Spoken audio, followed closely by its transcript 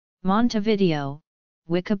Montevideo,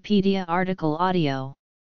 Wikipedia article audio.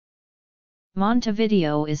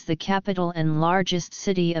 Montevideo is the capital and largest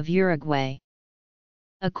city of Uruguay.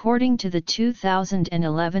 According to the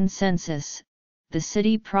 2011 census, the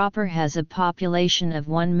city proper has a population of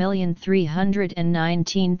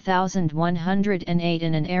 1,319,108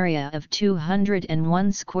 in an area of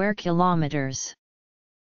 201 square kilometers.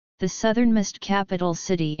 The southernmost capital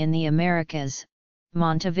city in the Americas,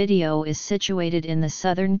 Montevideo is situated in the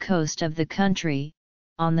southern coast of the country,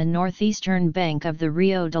 on the northeastern bank of the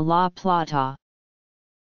Rio de la Plata.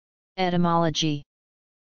 Etymology.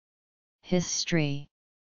 History.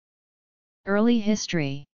 Early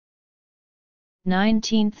history.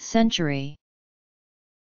 19th century,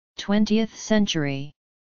 20th century,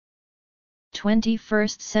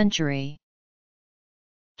 21st century.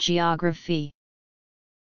 Geography.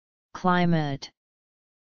 Climate.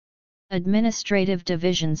 Administrative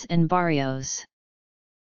divisions and barrios.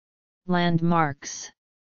 Landmarks.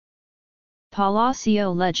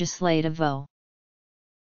 Palacio Legislativo.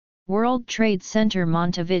 World Trade Center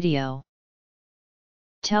Montevideo.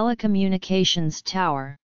 Telecommunications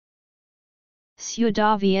Tower.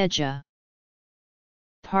 Ciudad Vieja.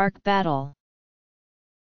 Park Battle.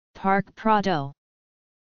 Park Prado.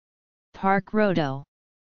 Park Rodo.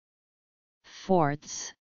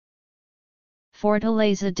 Forts.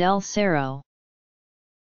 Fortaleza del Cerro.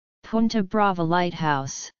 Punta Brava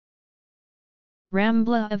Lighthouse.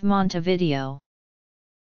 Rambla of Montevideo.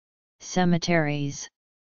 Cemeteries.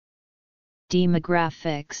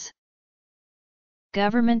 Demographics.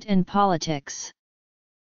 Government and politics.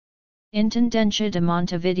 Intendencia de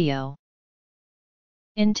Montevideo.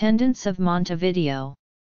 Intendance of Montevideo.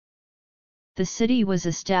 The city was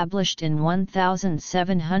established in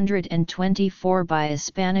 1724 by a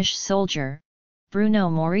Spanish soldier, Bruno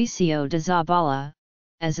Mauricio de Zabala,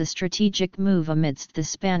 as a strategic move amidst the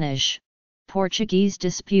Spanish-Portuguese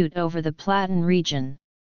dispute over the Platan region.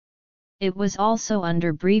 It was also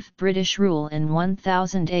under brief British rule in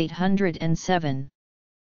 1807.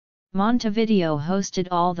 Montevideo hosted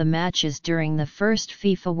all the matches during the first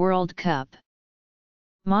FIFA World Cup.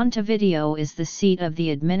 Montevideo is the seat of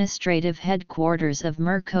the administrative headquarters of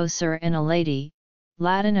Mercosur and Aladi,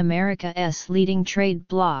 Latin America's leading trade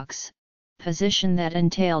blocs, position that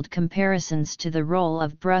entailed comparisons to the role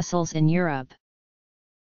of Brussels in Europe.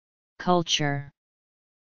 Culture.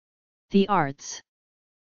 The arts.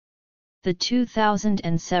 The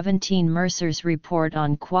 2017 Mercer's Report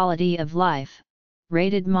on Quality of Life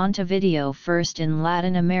rated Montevideo first in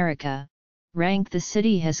Latin America, rank the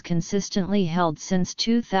city has consistently held since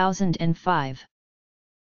 2005.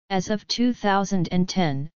 As of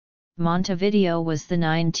 2010, Montevideo was the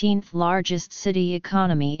 19th largest city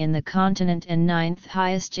economy in the continent and 9th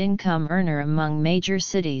highest income earner among major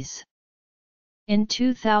cities. In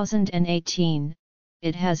 2018,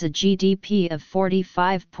 it has a GDP of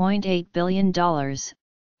 $45.8 billion,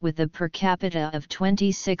 with a per capita of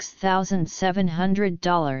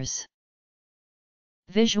 $26,700.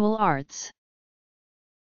 Visual arts.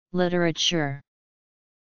 Literature.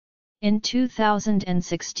 In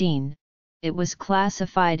 2016, it was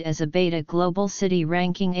classified as a Beta Global City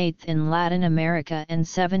ranking 8th in Latin America and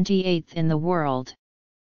 78th in the world.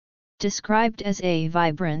 Described as a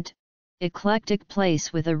vibrant, eclectic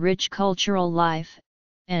place with a rich cultural life,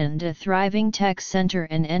 and a thriving tech center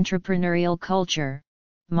and entrepreneurial culture,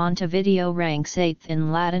 Montevideo ranks 8th in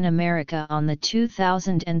Latin America on the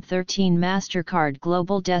 2013 MasterCard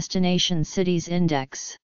Global Destination Cities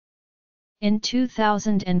Index. In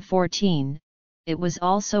 2014, it was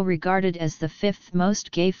also regarded as the 5th most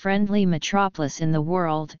gay-friendly metropolis in the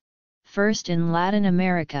world, first in Latin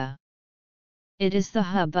America. It is the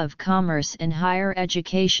hub of commerce and higher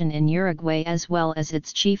education in Uruguay as well as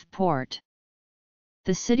its chief port.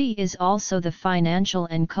 The city is also the financial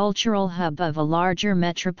and cultural hub of a larger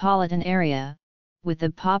metropolitan area, with a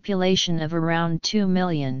population of around 2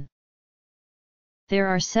 million. There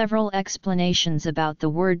are several explanations about the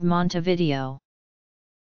word Montevideo.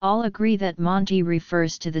 All agree that Monte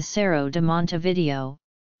refers to the Cerro de Montevideo,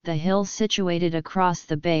 the hill situated across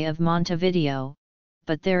the Bay of Montevideo,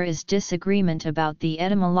 but there is disagreement about the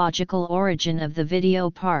etymological origin of the video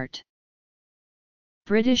part.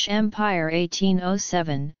 British Empire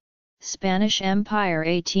 1807, Spanish Empire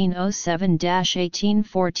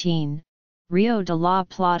 1807–1814, Rio de la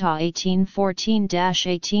Plata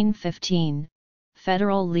 1814–1815,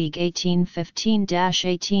 Federal League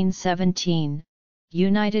 1815–1817,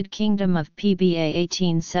 United Kingdom of PBA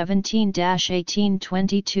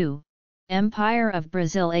 1817–1822, Empire of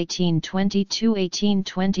Brazil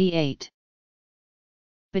 1822–1828.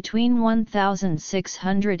 Between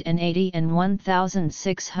 1680 and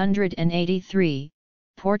 1683,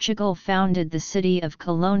 Portugal founded the city of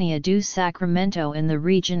Colonia do Sacramento in the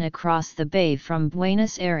region across the bay from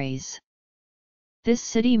Buenos Aires. This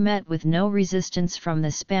city met with no resistance from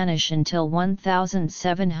the Spanish until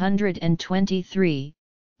 1723,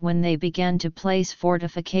 when they began to place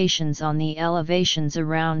fortifications on the elevations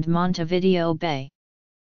around Montevideo Bay.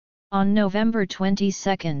 On November 22,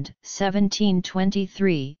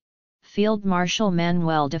 1723, Field Marshal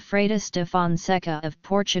Manuel de Freitas de Fonseca of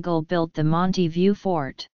Portugal built the Montevideo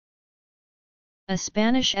fort. A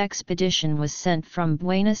Spanish expedition was sent from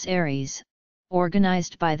Buenos Aires,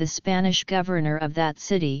 organized by the Spanish governor of that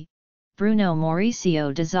city, Bruno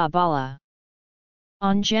Mauricio de Zabala.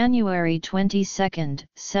 On January 22,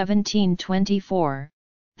 1724,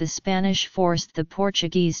 the Spanish forced the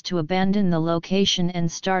Portuguese to abandon the location and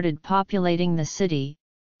started populating the city,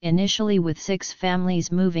 initially with 6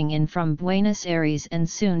 families moving in from Buenos Aires and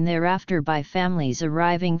soon thereafter by families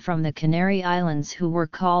arriving from the Canary Islands who were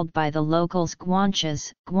called by the locals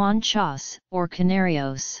Guanches, Guanchas, or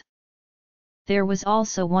Canarios. There was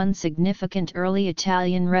also one significant early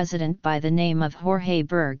Italian resident by the name of Jorge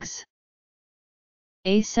Bergs.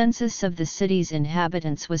 A census of the city's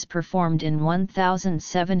inhabitants was performed in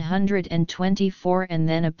 1724 and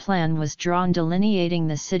then a plan was drawn delineating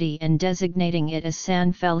the city and designating it as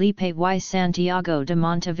San Felipe y Santiago de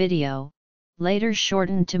Montevideo, later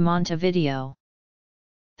shortened to Montevideo.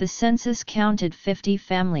 The census counted 50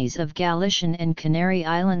 families of Galician and Canary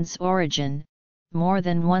Islands origin, more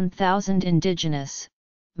than 1,000 indigenous,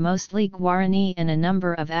 mostly Guarani, and a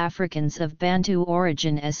number of Africans of Bantu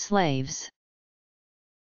origin as slaves.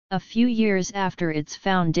 A few years after its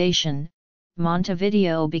foundation,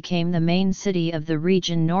 Montevideo became the main city of the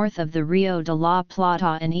region north of the Rio de la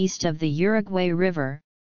Plata and east of the Uruguay River,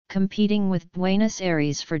 competing with Buenos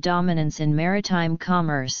Aires for dominance in maritime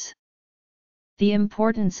commerce. The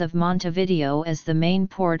importance of Montevideo as the main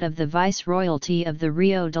port of the Viceroyalty of the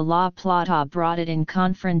Rio de la Plata brought it in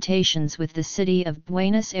confrontations with the city of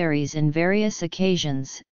Buenos Aires in various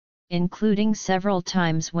occasions, including several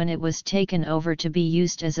times when it was taken over to be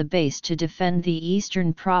used as a base to defend the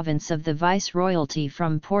eastern province of the Viceroyalty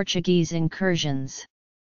from Portuguese incursions.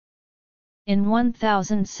 In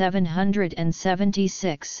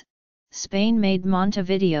 1776, Spain made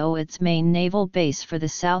Montevideo its main naval base for the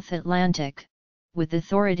South Atlantic, with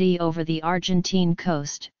authority over the Argentine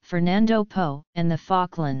coast, Fernando Po, and the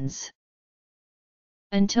Falklands.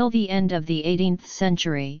 Until the end of the 18th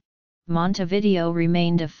century, Montevideo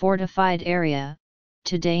remained a fortified area,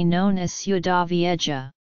 today known as Ciudad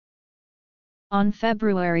Vieja. On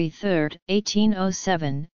February 3,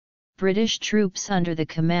 1807, British troops under the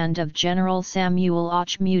command of General Samuel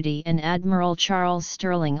Auchmuty and Admiral Charles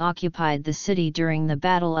Stirling occupied the city during the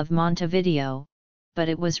Battle of Montevideo, but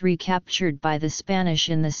it was recaptured by the Spanish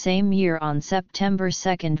in the same year on September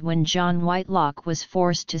 2 when John Whitelock was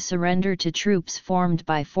forced to surrender to troops formed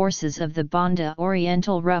by forces of the Banda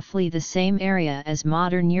Oriental, roughly the same area as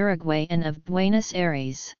modern Uruguay and of Buenos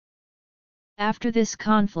Aires. After this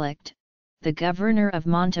conflict, the governor of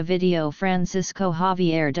Montevideo Francisco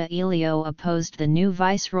Javier de Elio opposed the new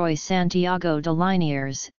viceroy Santiago de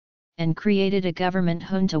Liniers, and created a government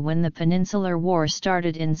junta when the Peninsular War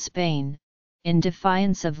started in Spain, in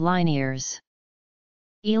defiance of Liniers.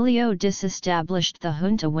 Elio disestablished the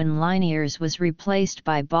junta when Liniers was replaced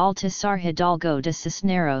by Baltasar Hidalgo de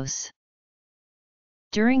Cisneros.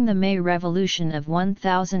 During the May Revolution of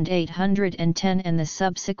 1810 and the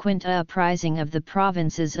subsequent uprising of the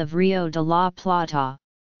provinces of Rio de la Plata,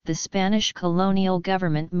 the Spanish colonial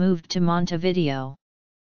government moved to Montevideo.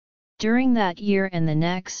 During that year and the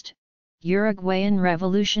next, Uruguayan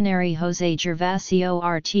revolutionary José Gervasio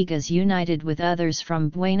Artigas united with others from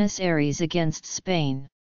Buenos Aires against Spain.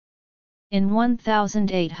 In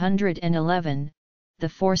 1811, the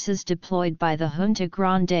forces deployed by the Junta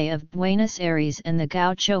Grande of Buenos Aires and the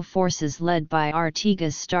Gaucho forces led by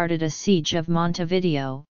Artigas started a siege of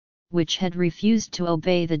Montevideo, which had refused to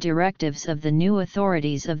obey the directives of the new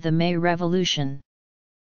authorities of the May Revolution.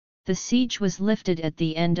 The siege was lifted at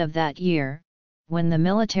the end of that year, when the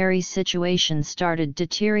military situation started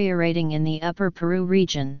deteriorating in the Upper Peru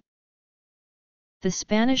region. The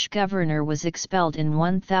Spanish governor was expelled in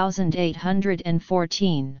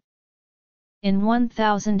 1814. In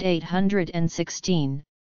 1816,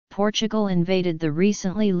 Portugal invaded the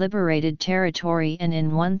recently liberated territory, and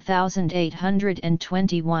in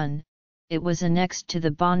 1821, it was annexed to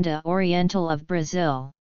the Banda Oriental of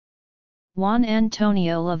Brazil. Juan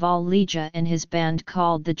Antonio Laval Liga and his band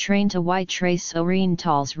called the Treinta y Tres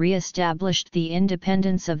Orientales re-established the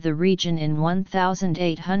independence of the region in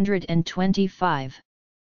 1825.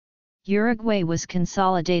 Uruguay was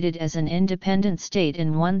consolidated as an independent state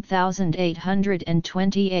in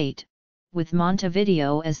 1828, with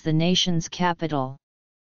Montevideo as the nation's capital.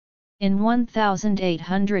 In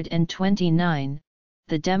 1829,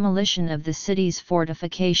 the demolition of the city's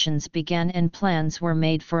fortifications began and plans were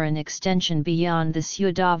made for an extension beyond the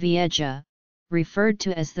Ciudad Vieja, referred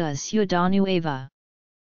to as the Ciudad Nueva.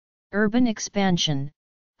 Urban expansion,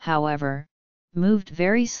 however, moved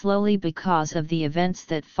very slowly because of the events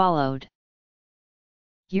that followed.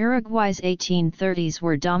 Uruguay's 1830s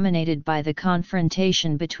were dominated by the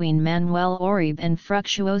confrontation between Manuel Oribe and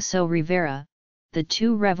Fructuoso Rivera, the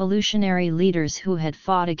two revolutionary leaders who had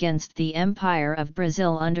fought against the Empire of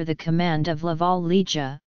Brazil under the command of Laval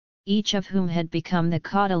Liga, each of whom had become the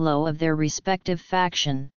caudillo of their respective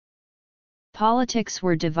faction. Politics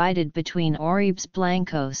were divided between Oribe's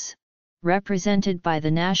Blancos, represented by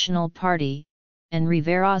the National Party, and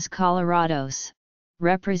Rivera's Colorados,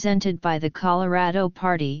 represented by the Colorado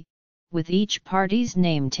Party, with each party's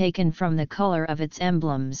name taken from the color of its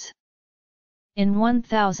emblems. In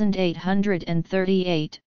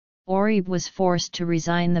 1838, Oribe was forced to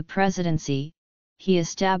resign the presidency. He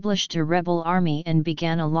established a rebel army and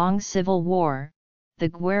began a long civil war, the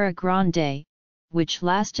Guerra Grande, which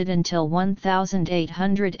lasted until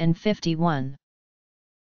 1851.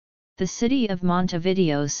 The city of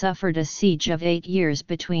Montevideo suffered a siege of 8 years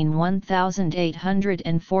between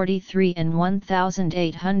 1843 and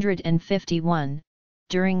 1851,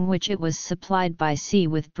 during which it was supplied by sea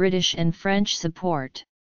with British and French support.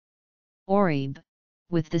 Oribe,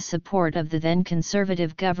 with the support of the then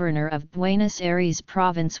conservative governor of Buenos Aires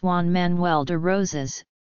province Juan Manuel de Rosas,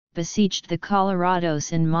 besieged the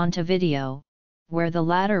Colorados in Montevideo, where the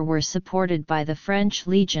latter were supported by the French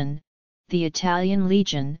Legion, the Italian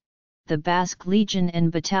Legion, the Basque Legion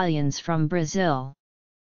and battalions from Brazil.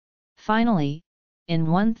 Finally, in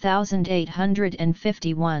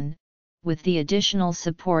 1851, with the additional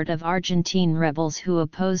support of Argentine rebels who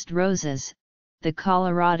opposed Rosas, the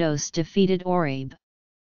Colorados defeated Oribe.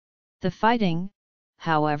 The fighting,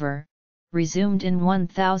 however, resumed in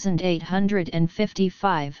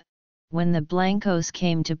 1855, when the Blancos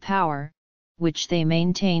came to power, which they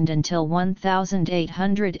maintained until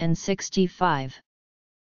 1865.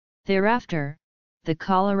 Thereafter, the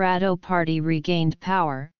Colorado Party regained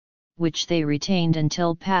power, which they retained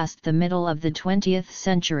until past the middle of the 20th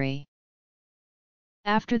century.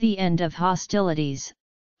 After the end of hostilities,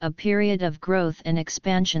 a period of growth and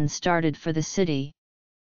expansion started for the city.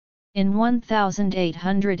 In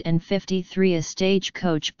 1853 a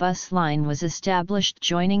stagecoach bus line was established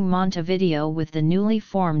joining Montevideo with the newly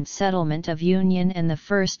formed settlement of Union, and the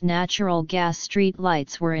first natural gas street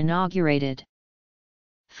lights were inaugurated.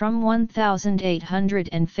 From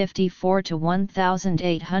 1854 to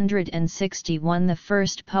 1861 the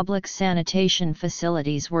first public sanitation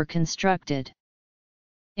facilities were constructed.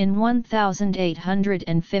 In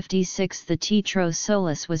 1856 the Teatro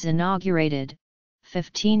Solis was inaugurated,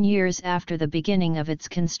 15 years after the beginning of its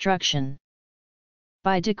construction.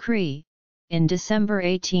 By decree, in December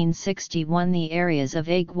 1861 the areas of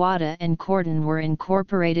Aguada and Cordon were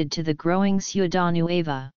incorporated to the growing Ciudad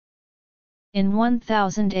Nueva. In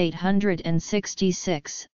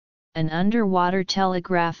 1866, an underwater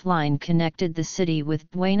telegraph line connected the city with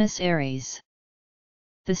Buenos Aires.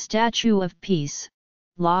 The Statue of Peace,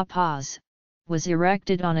 La Paz, was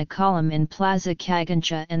erected on a column in Plaza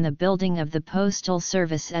Cagancha, and the building of the Postal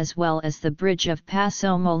Service as well as the Bridge of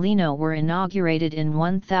Paso Molino were inaugurated in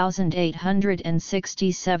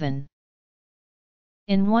 1867.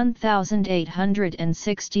 In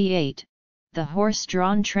 1868, the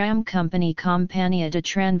horse-drawn tram company Compañía de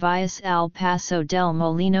Tranvías al Paso del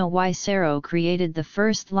Molino y Cerro created the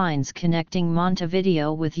first lines connecting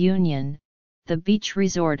Montevideo with Union, the beach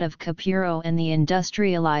resort of Capurro, and the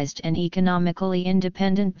industrialized and economically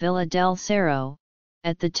independent Villa del Cerro,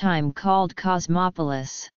 at the time called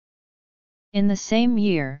Cosmopolis. In the same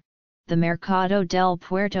year, the Mercado del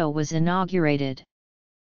Puerto was inaugurated.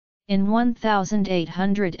 In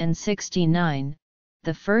 1869,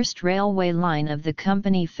 the first railway line of the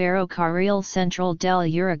company Ferrocarril Central del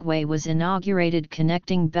Uruguay was inaugurated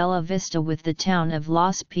connecting Bella Vista with the town of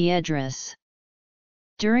Las Piedras.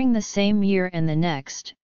 During the same year and the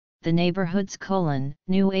next, the neighborhoods Colón,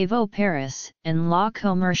 Nuevo Paris, and La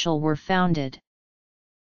Comercial were founded.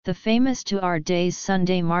 The famous to our days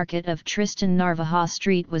Sunday market of Tristan Narvaja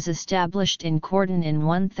Street was established in Cordon in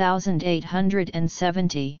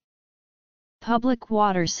 1870. Public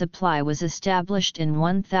water supply was established in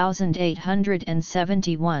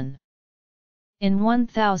 1871. In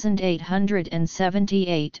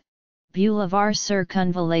 1878, Boulevard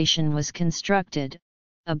Circunvallation was constructed,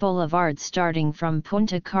 a boulevard starting from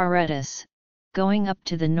Punta Carretas, going up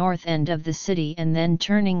to the north end of the city and then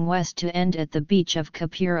turning west to end at the beach of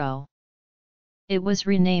Capurro. It was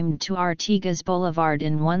renamed to Artigas Boulevard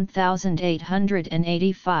in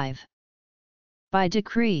 1885. By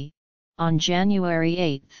decree, on January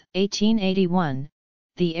 8, 1881,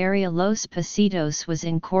 the area Los Pasitos was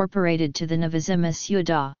incorporated to the Novísima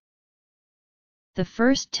Ciudad. The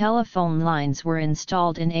first telephone lines were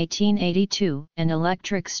installed in 1882 and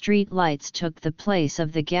electric street lights took the place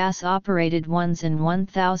of the gas-operated ones in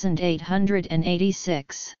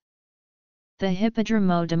 1886. The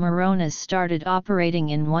Hippodromo de Morones started operating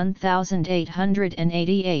in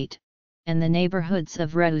 1888, and the neighborhoods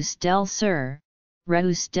of Reus del Sur,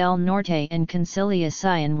 Reus del Norte and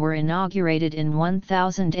Conciliación were inaugurated in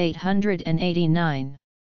 1889.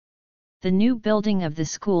 The new building of the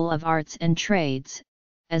School of Arts and Trades,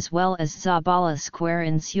 as well as Zabala Square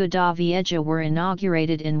in Ciudad Vieja were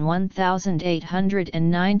inaugurated in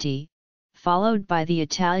 1890, followed by the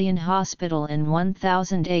Italian Hospital in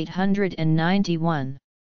 1891.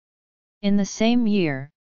 In the same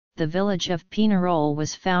year, the village of Peñarol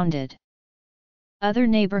was founded. Other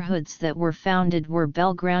neighborhoods that were founded were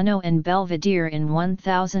Belgrano and Belvedere in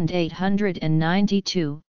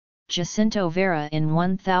 1892, Jacinto Vera in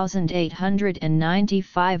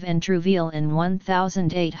 1895 and Truville in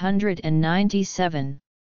 1897.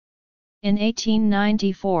 In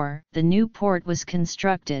 1894, the new port was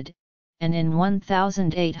constructed, and in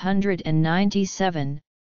 1897,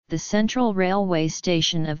 the Central Railway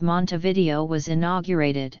Station of Montevideo was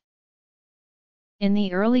inaugurated. In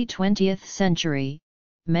the early 20th century,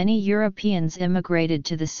 many Europeans immigrated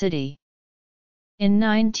to the city. In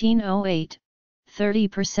 1908,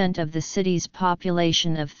 30% of the city's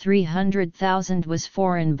population of 300,000 was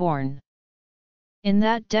foreign-born. In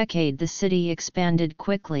that decade the city expanded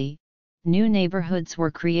quickly, new neighborhoods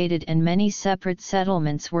were created and many separate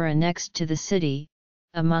settlements were annexed to the city,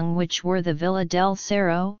 among which were the Villa del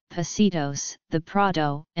Cerro, Pasitos, the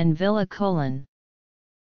Prado, and Villa Colón.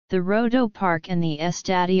 The Rodo Park and the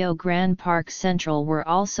Estadio Gran Park Central were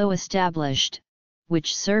also established,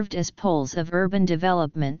 which served as poles of urban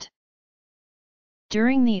development.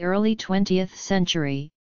 During the early 20th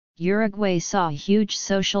century, Uruguay saw huge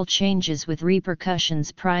social changes with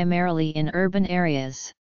repercussions primarily in urban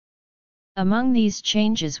areas. Among these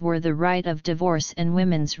changes were the right of divorce and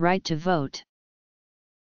women's right to vote.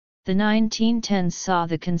 The 1910s saw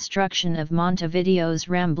the construction of Montevideo's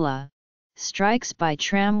Rambla, strikes by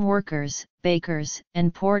tram workers, bakers,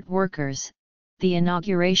 and port workers, the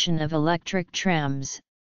inauguration of electric trams,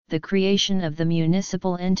 the creation of the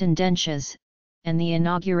municipal intendencias, and the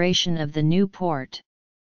inauguration of the new port.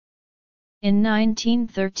 In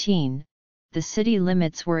 1913, the city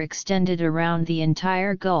limits were extended around the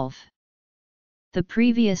entire Gulf. The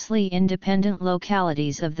previously independent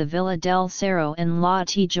localities of the Villa del Cerro and La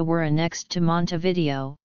Tija were annexed to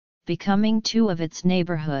Montevideo, becoming two of its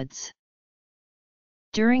neighborhoods.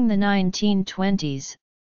 During the 1920s,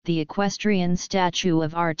 the equestrian statue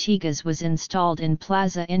of Artigas was installed in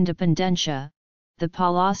Plaza Independencia, the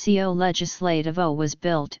Palacio Legislativo was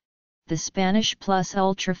built, the Spanish Plus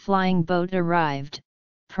Ultra flying boat arrived,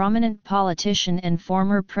 prominent politician and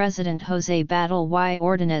former President José Batlle y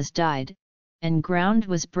Ordóñez died, and ground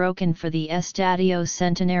was broken for the Estadio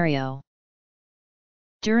Centenario.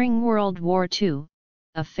 During World War II,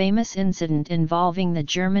 a famous incident involving the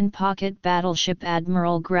German pocket battleship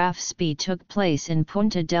Admiral Graf Spee took place in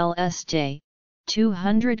Punta del Este,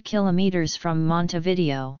 200 kilometers from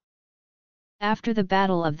Montevideo. After the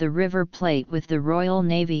Battle of the River Plate with the Royal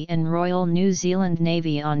Navy and Royal New Zealand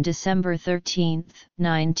Navy on December 13,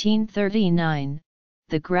 1939,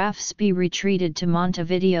 the Graf Spee retreated to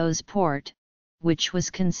Montevideo's port, which was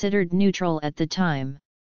considered neutral at the time.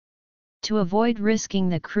 To avoid risking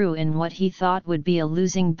the crew in what he thought would be a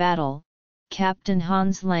losing battle, Captain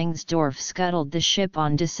Hans Langsdorff scuttled the ship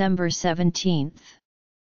on December 17.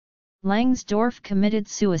 Langsdorff committed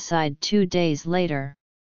suicide 2 days later.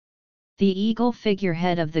 The eagle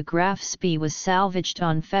figurehead of the Graf Spee was salvaged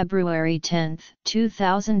on February 10,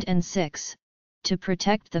 2006, to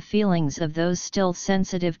protect the feelings of those still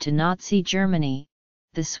sensitive to Nazi Germany.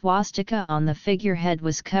 The swastika on the figurehead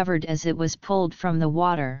was covered as it was pulled from the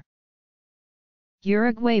water.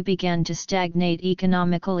 Uruguay began to stagnate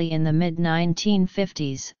economically in the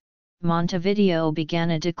mid-1950s, Montevideo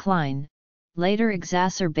began a decline, later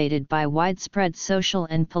exacerbated by widespread social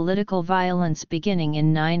and political violence beginning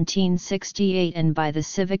in 1968 and by the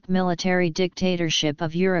civic-military dictatorship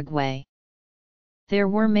of Uruguay. There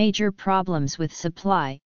were major problems with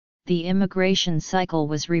supply, the immigration cycle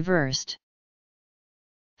was reversed.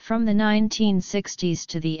 From the 1960s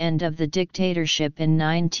to the end of the dictatorship in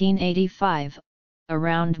 1985,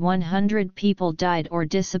 around 100 people died or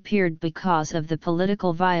disappeared because of the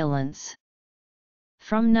political violence.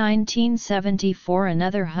 From 1974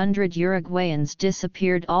 another 100 Uruguayans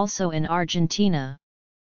disappeared also in Argentina.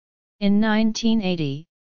 In 1980,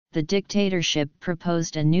 the dictatorship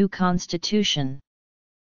proposed a new constitution.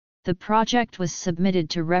 The project was submitted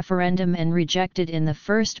to referendum and rejected in the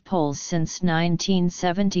first polls since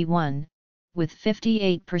 1971, with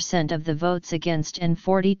 58% of the votes against and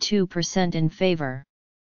 42% in favor.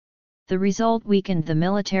 The result weakened the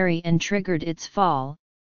military and triggered its fall,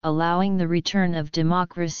 allowing the return of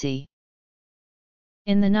democracy.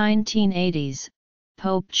 In the 1980s,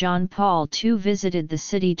 Pope John Paul II visited the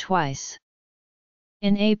city twice.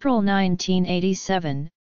 In April 1987,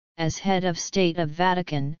 as head of state of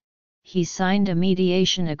Vatican, he signed a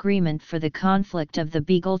mediation agreement for the conflict of the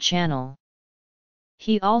Beagle Channel.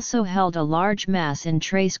 He also held a large mass in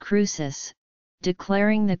Tres Cruces,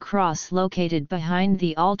 declaring the cross located behind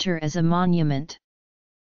the altar as a monument.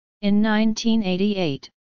 In 1988,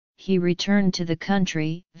 he returned to the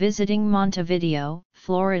country, visiting Montevideo,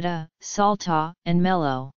 Florida, Salta, and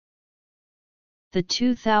Melo. The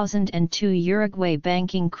 2002 Uruguay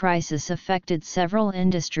banking crisis affected several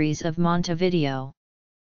industries of Montevideo.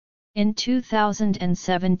 In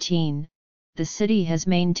 2017, the city has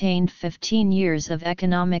maintained 15 years of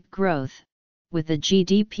economic growth, with a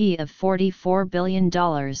GDP of $44 billion,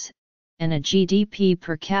 and a GDP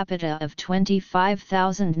per capita of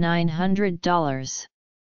 $25,900.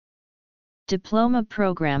 Diploma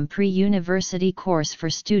Program Pre-University course for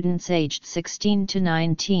students aged 16 to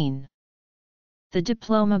 19. The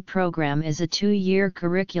Diploma Program is a 2-year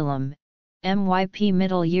curriculum, MYP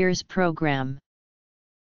Middle Years Program.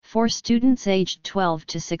 For students aged 12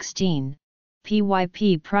 to 16,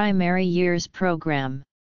 PYP Primary Years Program.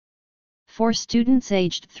 For students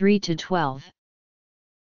aged 3 to 12.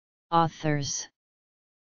 Authors.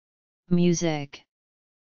 Music.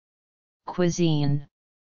 Cuisine.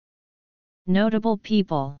 Notable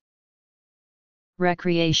people.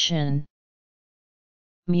 Recreation.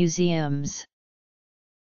 Museums.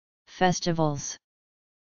 Festivals.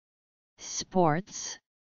 Sports.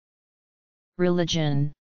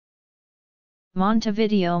 Religion.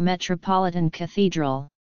 Montevideo Metropolitan Cathedral.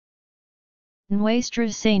 Nuestra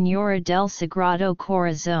Señora del Sagrado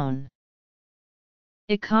Corazón.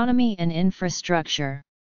 Economy and infrastructure.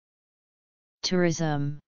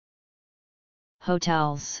 Tourism.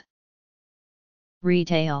 Hotels.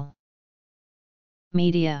 Retail.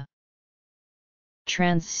 Media.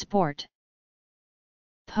 Transport.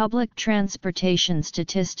 Public transportation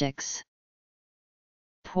statistics.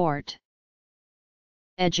 Port.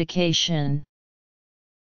 Education.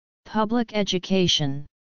 Public education.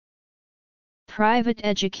 Private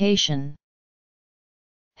education.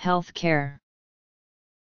 Healthcare.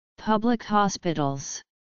 Public hospitals.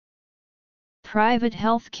 Private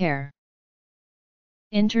healthcare.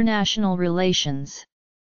 International relations.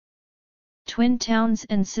 Twin towns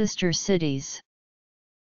and sister cities.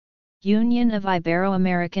 Union of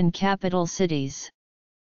Ibero-American Capital Cities.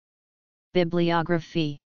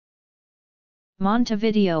 Bibliography.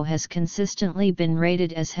 Montevideo has consistently been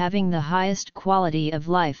rated as having the highest quality of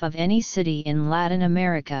life of any city in Latin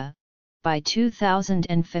America. By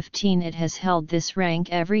 2015 it has held this rank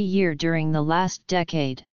every year during the last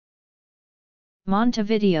decade.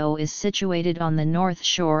 Montevideo is situated on the north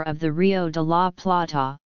shore of the Rio de la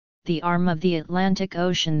Plata, the arm of the Atlantic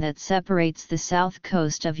Ocean that separates the south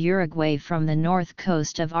coast of Uruguay from the north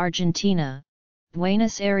coast of Argentina.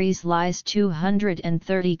 Buenos Aires lies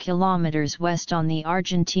 230 kilometers west on the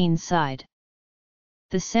Argentine side.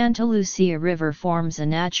 The Santa Lucia River forms a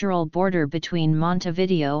natural border between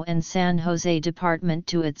Montevideo and San Jose Department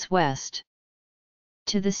to its west.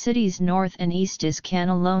 To the city's north and east is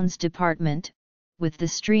Canelones Department, with the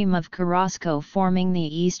stream of Carrasco forming the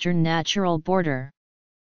eastern natural border.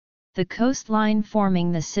 The coastline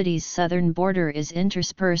forming the city's southern border is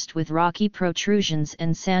interspersed with rocky protrusions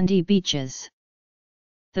and sandy beaches.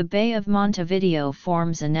 The Bay of Montevideo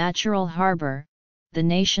forms a natural harbor, the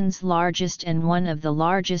nation's largest and one of the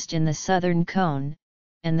largest in the southern cone,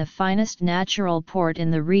 and the finest natural port in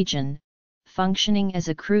the region, functioning as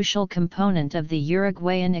a crucial component of the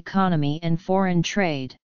Uruguayan economy and foreign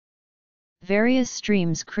trade. Various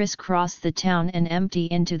streams crisscross the town and empty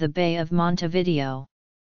into the Bay of Montevideo.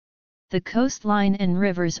 The coastline and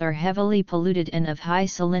rivers are heavily polluted and of high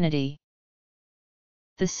salinity.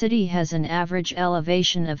 The city has an average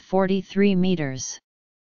elevation of 43 meters.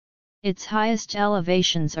 Its highest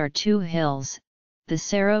elevations are two hills, the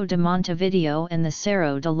Cerro de Montevideo and the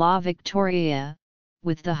Cerro de la Victoria,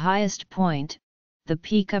 with the highest point, the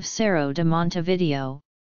peak of Cerro de Montevideo,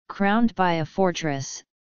 crowned by a fortress,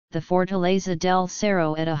 the Fortaleza del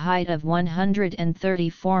Cerro at a height of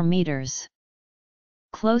 134 meters.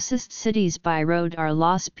 Closest cities by road are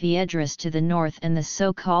Las Piedras to the north and the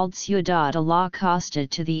so-called Ciudad de la Costa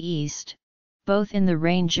to the east, both in the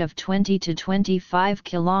range of 20 to 25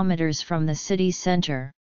 kilometers from the city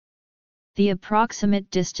center. The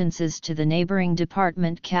approximate distances to the neighboring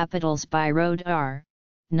department capitals by road are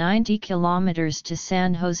 90 kilometers to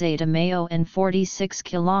San Jose de Mayo and 46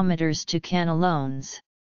 kilometers to Canelones.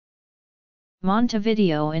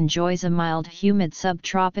 Montevideo enjoys a mild humid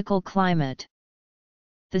subtropical climate.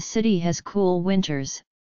 The city has cool winters,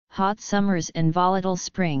 hot summers and volatile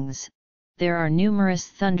springs. There are numerous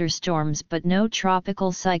thunderstorms but no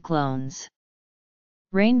tropical cyclones.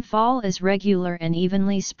 Rainfall is regular and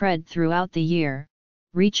evenly spread throughout the year,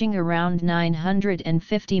 reaching around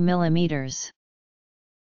 950 millimeters.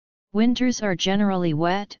 Winters are generally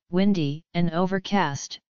wet, windy, and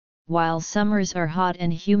overcast, while summers are hot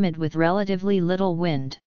and humid with relatively little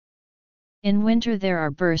wind. In winter there are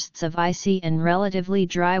bursts of icy and relatively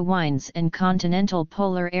dry winds and continental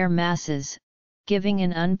polar air masses, giving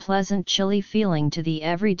an unpleasant chilly feeling to the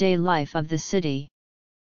everyday life of the city.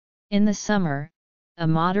 In the summer, a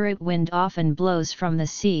moderate wind often blows from the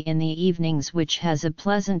sea in the evenings, which has a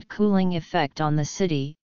pleasant cooling effect on the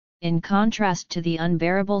city, in contrast to the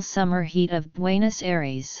unbearable summer heat of Buenos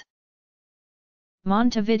Aires.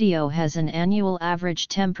 Montevideo has an annual average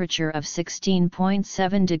temperature of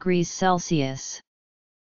 16.7 degrees Celsius.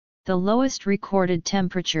 The lowest recorded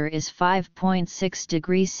temperature is 5.6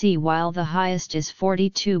 degrees C while the highest is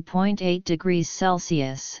 42.8 degrees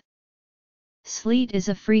Celsius. Sleet is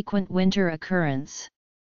a frequent winter occurrence.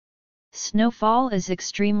 Snowfall is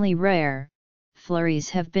extremely rare.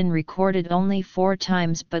 Flurries have been recorded only 4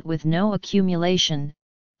 times but with no accumulation,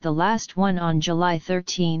 the last one on July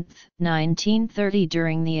 13, 1930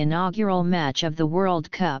 during the inaugural match of the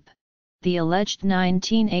World Cup. The alleged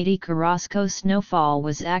 1980 Carrasco snowfall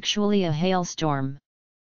was actually a hailstorm.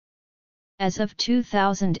 As of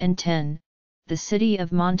 2010, the city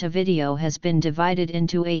of Montevideo has been divided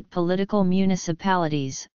into 8 political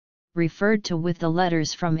municipalities, referred to with the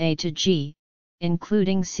letters from A to G,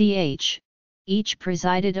 including CH, each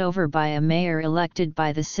presided over by a mayor elected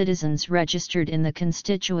by the citizens registered in the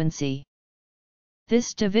constituency.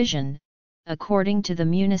 This division, according to the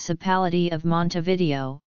municipality of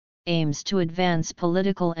Montevideo, aims to advance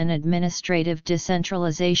political and administrative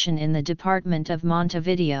decentralization in the department of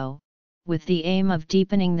Montevideo, with the aim of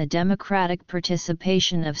deepening the democratic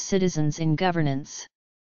participation of citizens in governance.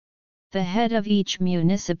 The head of each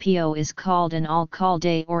municipio is called an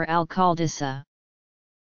alcalde or alcaldesa.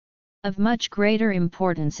 Of much greater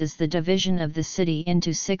importance is the division of the city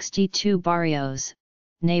into 62 barrios,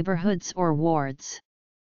 neighborhoods or wards.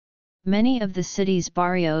 Many of the city's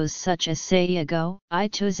barrios such as Sayago,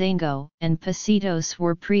 Ituzaingó, and Pasitos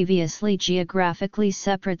were previously geographically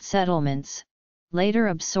separate settlements, later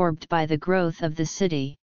absorbed by the growth of the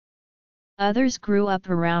city. Others grew up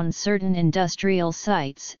around certain industrial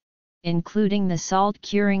sites, including the salt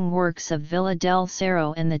curing works of Villa del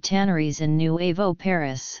Cerro and the tanneries in Nuevo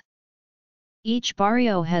Paris. Each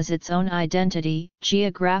barrio has its own identity,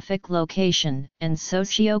 geographic location, and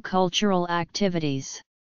socio-cultural activities.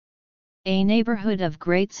 A neighborhood of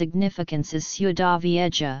great significance is Ciudad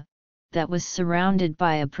Vieja, that was surrounded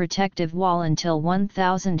by a protective wall until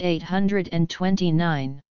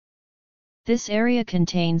 1829. This area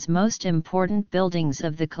contains most important buildings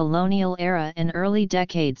of the colonial era and early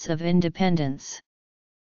decades of independence.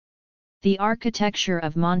 The architecture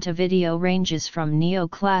of Montevideo ranges from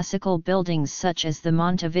neoclassical buildings such as the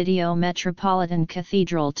Montevideo Metropolitan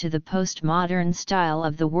Cathedral to the postmodern style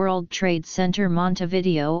of the World Trade Center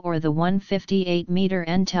Montevideo or the 158-meter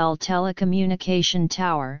Entel telecommunication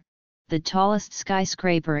tower, the tallest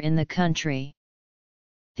skyscraper in the country.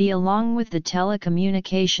 Along with the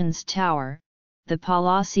telecommunications tower, the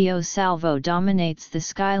Palacio Salvo dominates the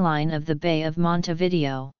skyline of the Bay of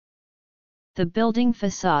Montevideo. The building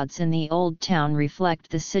facades in the Old Town reflect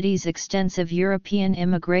the city's extensive European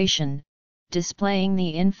immigration, displaying the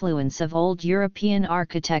influence of old European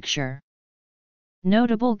architecture.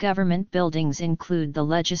 Notable government buildings include the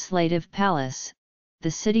Legislative Palace,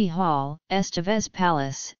 the City Hall, Estevez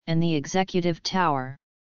Palace, and the Executive Tower.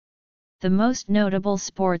 The most notable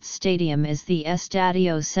sports stadium is the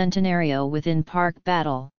Estadio Centenario within Parque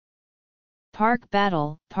Batlle. Parque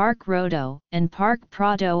Batlle, Parque Rodó, and Parque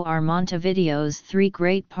Prado are Montevideo's three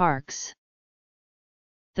great parks.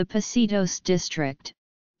 The Positos district,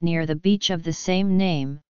 near the beach of the same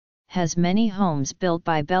name, has many homes built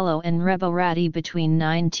by Bello and Reboratti between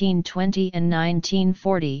 1920 and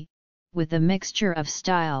 1940, with a mixture of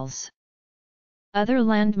styles. Other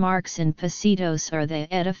landmarks in Positos are the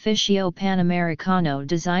Edificio Panamericano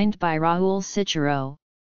designed by Raúl Cicero,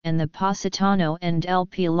 and the Positano and El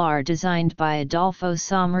Pilar designed by Adolfo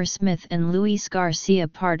Sommer Smith and Luis Garcia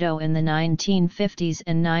Pardo in the 1950s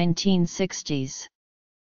and 1960s.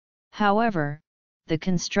 However, the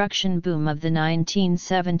construction boom of the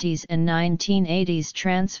 1970s and 1980s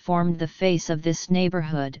transformed the face of this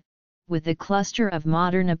neighborhood, with a cluster of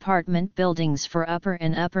modern apartment buildings for upper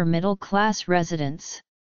and upper-middle class residents.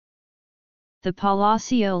 The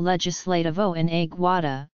Palacio Legislativo in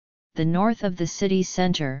Aguada, the north of the city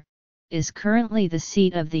center, is currently the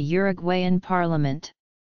seat of the Uruguayan parliament.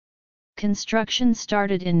 Construction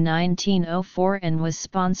started in 1904 and was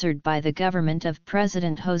sponsored by the government of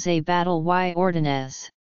President José Batlle y Ordóñez.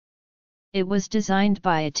 It was designed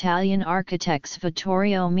by Italian architects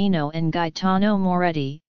Vittorio Mino and Gaetano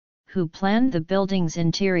Moretti, who planned the building's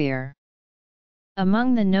interior.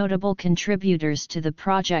 Among the notable contributors to the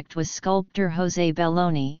project was sculptor José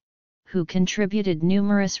Belloni, who contributed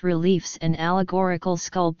numerous reliefs and allegorical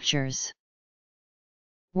sculptures.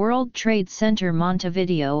 World Trade Center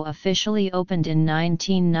Montevideo officially opened in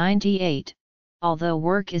 1998, although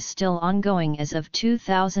work is still ongoing as of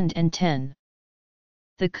 2010.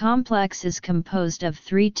 The complex is composed of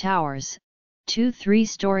three towers, two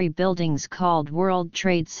three-story buildings called World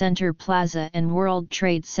Trade Center Plaza and World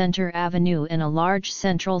Trade Center Avenue, and a large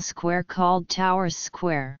central square called Towers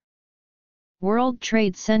Square. World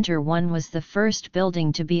Trade Center 1 was the first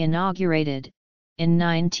building to be inaugurated, in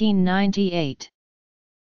 1998.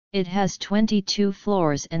 It has 22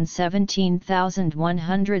 floors and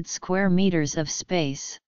 17,100 square meters of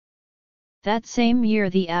space. That same year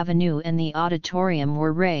the Avenue and the auditorium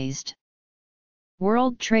were raised.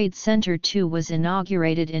 World Trade Center 2 was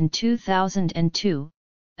inaugurated in 2002,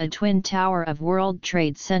 a twin tower of World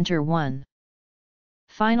Trade Center 1.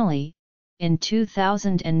 Finally, in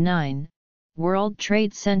 2009, World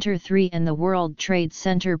Trade Center 3 and the World Trade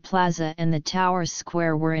Center Plaza and the Towers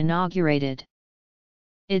Square were inaugurated.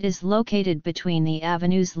 It is located between the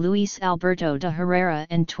avenues Luis Alberto de Herrera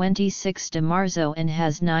and 26 de Marzo and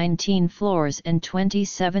has 19 floors and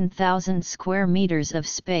 27,000 square meters of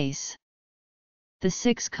space. The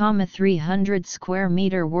 6,300 square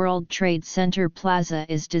meter World Trade Center Plaza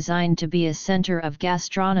is designed to be a center of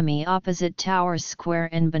gastronomy opposite Towers Square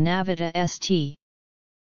and Bonavita St.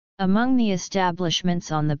 Among the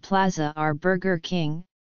establishments on the plaza are Burger King,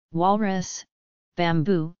 Walrus,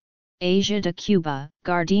 Bamboo, Asia de Cuba,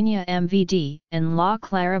 Gardenia MVD, and La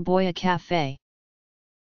Claraboya Café.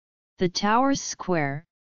 The Towers Square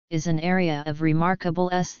is an area of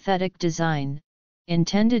remarkable aesthetic design,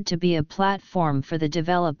 intended to be a platform for the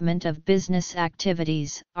development of business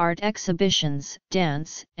activities, art exhibitions,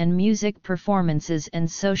 dance and music performances, and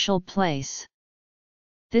social place.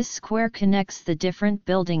 This square connects the different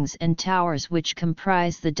buildings and towers which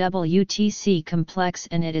comprise the WTC complex,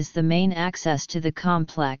 and it is the main access to the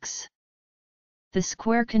complex. The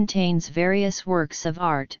square contains various works of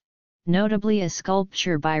art, notably a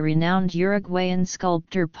sculpture by renowned Uruguayan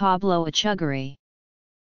sculptor Pablo Echegaray.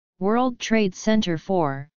 World Trade Center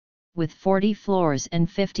 4, with 40 floors and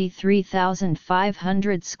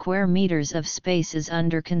 53,500 square meters of space, is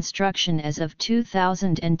under construction as of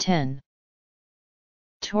 2010.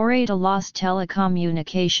 Torre de las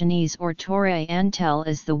Telecomunicaciones or Torre Antel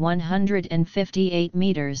is the 158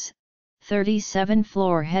 meters,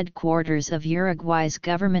 37-floor headquarters of Uruguay's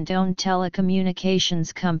government-owned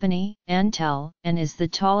telecommunications company, Antel, and is the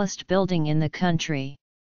tallest building in the country.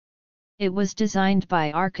 It was designed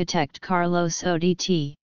by architect Carlos Odt.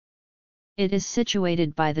 It is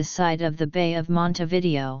situated by the side of the Bay of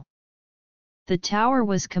Montevideo. The tower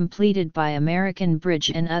was completed by American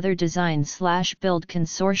Bridge and other design/build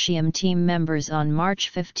consortium team members on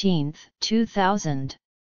March 15, 2000.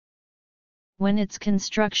 When its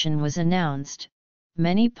construction was announced,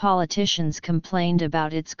 many politicians complained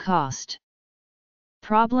about its cost.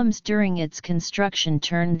 Problems during its construction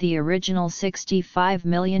turned the original $65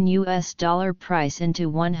 million price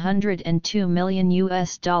into $102 million.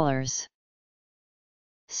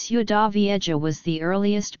 Ciudad Vieja was the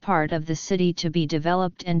earliest part of the city to be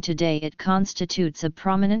developed, and today it constitutes a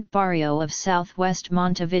prominent barrio of southwest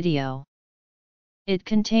Montevideo. It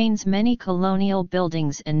contains many colonial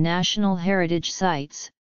buildings and national heritage sites,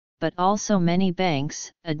 but also many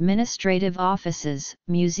banks, administrative offices,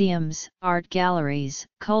 museums, art galleries,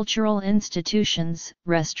 cultural institutions,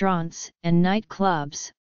 restaurants, and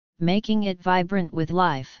nightclubs, making it vibrant with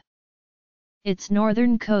life. Its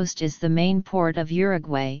northern coast is the main port of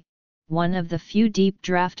Uruguay, one of the few deep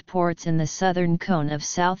draft ports in the southern cone of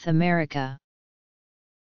South America.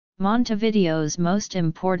 Montevideo's most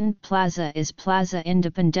important plaza is Plaza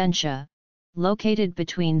Independencia, located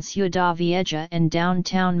between Ciudad Vieja and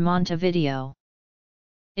downtown Montevideo.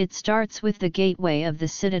 It starts with the gateway of the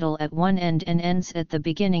citadel at one end and ends at the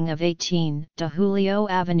beginning of 18 de Julio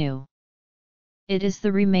Avenue. It is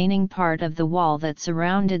the remaining part of the wall that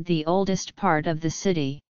surrounded the oldest part of the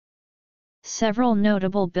city. Several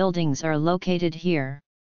notable buildings are located here.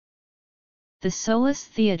 The Solis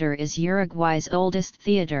Theater is Uruguay's oldest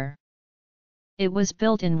theater. It was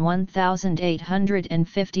built in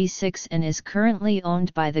 1856 and is currently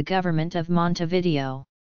owned by the government of Montevideo.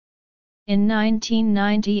 In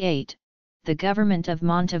 1998, the government of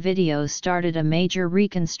Montevideo started a major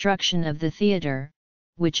reconstruction of the theater,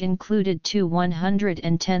 which included two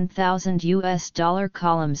 $110,000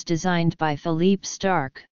 columns designed by Philippe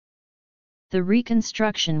Starck. The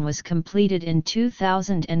reconstruction was completed in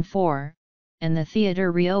 2004, and the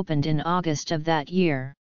theater reopened in August of that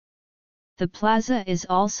year. The plaza is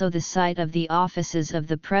also the site of the offices of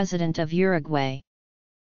the President of Uruguay.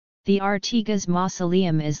 The Artigas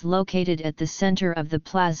Mausoleum is located at the center of the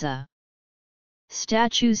plaza.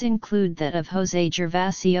 Statues include that of José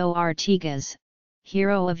Gervasio Artigas,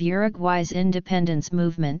 hero of Uruguay's independence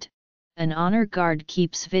movement. An honor guard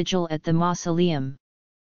keeps vigil at the mausoleum.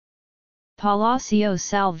 Palacio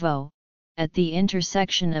Salvo, at the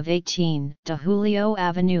intersection of 18 de Julio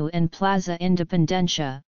Avenue and Plaza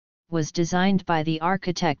Independencia, was designed by the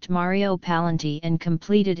architect Mario Pallanti and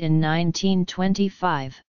completed in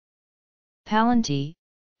 1925. Pallanti,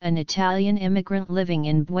 an Italian immigrant living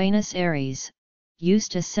in Buenos Aires,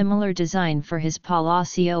 used a similar design for his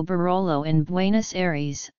Palacio Barolo in Buenos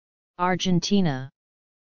Aires, Argentina.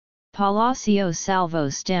 Palacio Salvo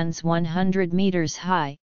stands 100 meters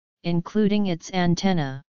high, including its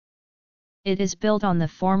antenna. It is built on the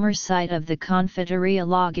former site of the Confiteria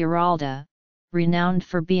La Giralda, renowned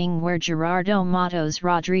for being where Gerardo Matos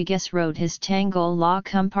Rodriguez wrote his tango La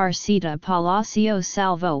Comparsita. Palacio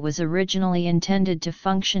Salvo was originally intended to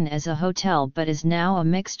function as a hotel but is now a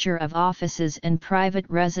mixture of offices and private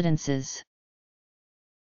residences.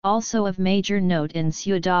 Also of major note in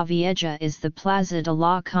Ciudad Vieja is the Plaza de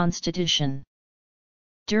la Constitución.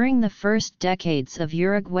 During the first decades of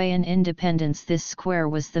Uruguayan independence, this square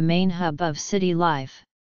was the main hub of city life.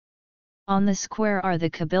 On the square are the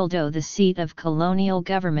Cabildo, the seat of colonial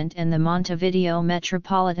government, and the Montevideo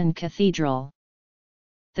Metropolitan Cathedral.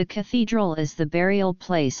 The cathedral is the burial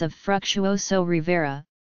place of Fructuoso Rivera,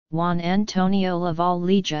 Juan Antonio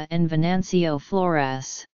Laval-Leja and Venancio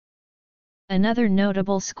Flores. Another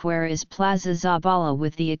notable square is Plaza Zabala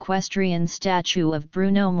with the equestrian statue of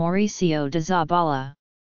Bruno Mauricio de Zabala.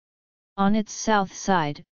 On its south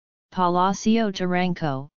side, Palacio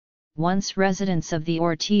Taranco, once residence of the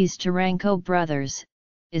Ortiz Taranco brothers,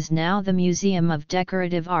 is now the Museum of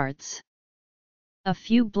Decorative Arts. A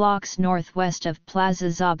few blocks northwest of Plaza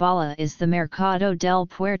Zabala is the Mercado del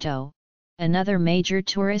Puerto, another major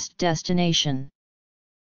tourist destination.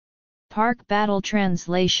 Park Battle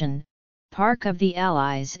Translation: Park of the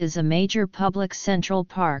Allies is a major public central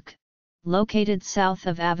park, located south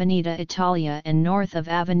of Avenida Italia and north of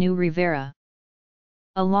Avenue Rivera.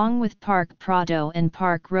 Along with Park Prado and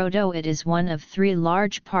Park Rodó, it is one of three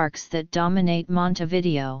large parks that dominate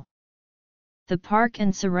Montevideo. The park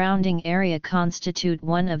and surrounding area constitute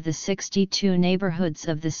one of the 62 neighborhoods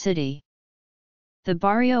of the city. The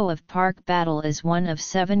barrio of Park Battle is one of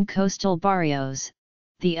 7 coastal barrios,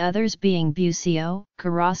 the others being Bucio,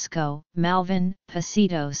 Carrasco, Malvin,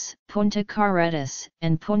 Pasitos, Punta Carretas,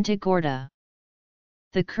 and Punta Gorda.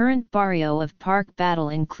 The current barrio of Park Battle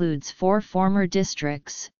includes 4 former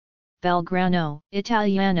districts: Belgrano,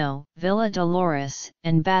 Italiano, Villa Dolores,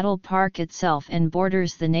 and Battle Park itself, and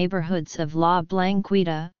borders the neighborhoods of La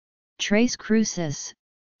Blanquita, Tres Cruces,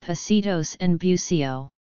 Pasitos and Bucio.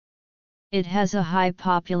 It has a high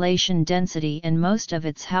population density and most of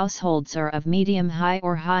its households are of medium-high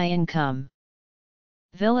or high income.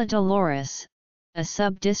 Villa Dolores, a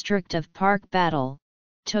sub-district of Park Battle,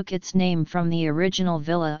 took its name from the original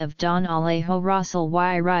villa of Don Alejo Rosell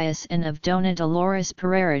y Reyes and of Dona Dolores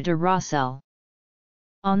Pereira de Rosell.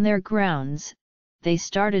 On their grounds, they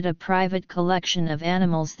started a private collection of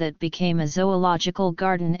animals that became a zoological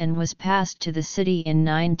garden and was passed to the city in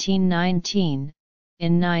 1919,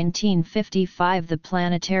 In 1955 the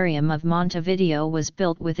Planetarium of Montevideo was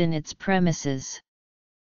built within its premises.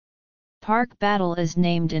 Parque Batlle is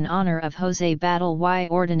named in honor of José Batlle y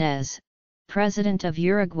Ordóñez, President of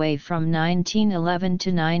Uruguay from 1911 to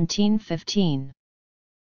 1915.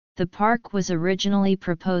 The park was originally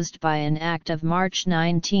proposed by an Act of March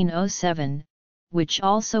 1907, which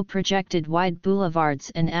also projected wide boulevards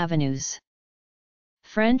and avenues.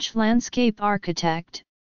 French landscape architect,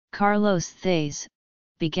 Carlos Thys,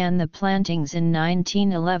 began the plantings in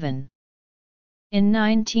 1911. In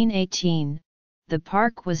 1918, the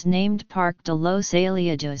park was named Parque de los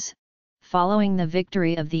Aliados, following the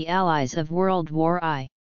victory of the Allies of World War I.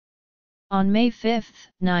 On May 5,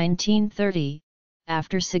 1930,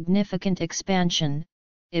 after significant expansion,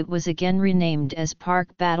 it was again renamed as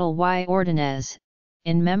Parque Batlle y Ordóñez,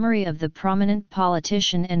 in memory of the prominent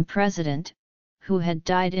politician and president, who had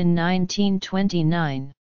died in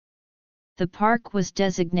 1929. The park was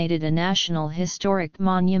designated a National Historic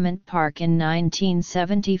Monument Park in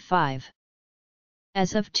 1975.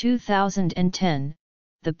 As of 2010,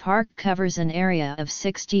 the park covers an area of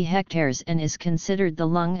 60 hectares and is considered the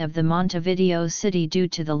lung of the Montevideo city due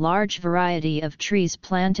to the large variety of trees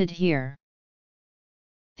planted here.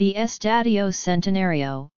 The Estadio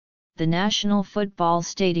Centenario, the national football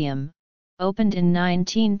stadium, opened in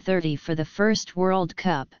 1930 for the first World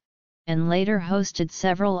Cup, and later hosted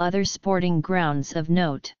several other sporting grounds of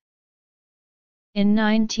note. In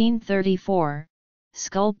 1934,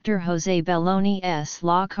 sculptor José Belloni's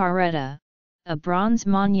La Carreta, a bronze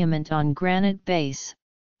monument on granite base,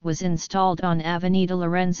 was installed on Avenida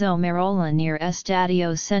Lorenzo Merola near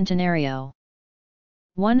Estadio Centenario.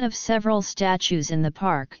 One of several statues in the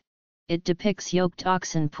park, it depicts yoked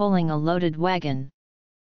oxen pulling a loaded wagon.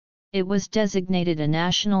 It was designated a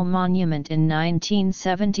national monument in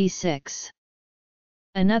 1976.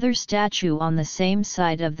 Another statue on the same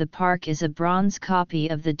side of the park is a bronze copy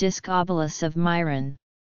of the disc obelisk of Myron.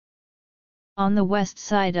 On the west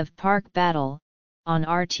side of Parque Batlle, on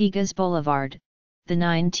Artigas Boulevard, the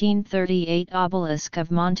 1938 obelisk of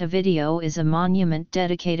Montevideo is a monument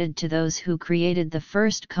dedicated to those who created the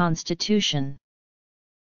first constitution.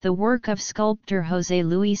 The work of sculptor José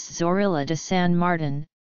Luis Zorrilla de San Martin,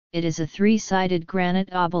 it is a three-sided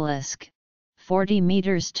granite obelisk, 40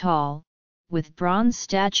 meters tall, with bronze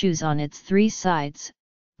statues on its three sides,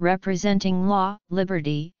 representing law,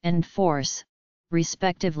 liberty, and force,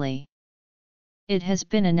 respectively. It has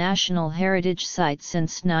been a National Heritage Site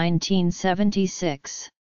since 1976.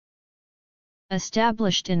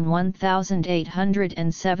 Established in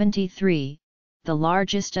 1873, the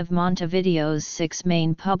largest of Montevideo's 6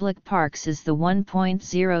 main public parks is the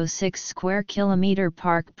 1.06 square kilometer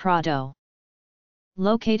Parque Prado.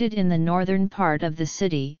 Located in the northern part of the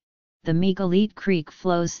city, the Miguelete Creek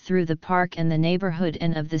flows through the park and the neighborhood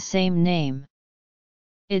and of the same name.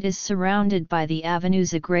 It is surrounded by the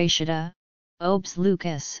avenues Agraciada, Obes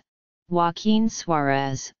Lucas, Joaquín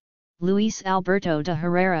Suárez, Luis Alberto de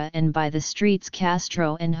Herrera and by the streets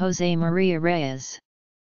Castro and José María Reyes.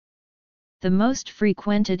 The most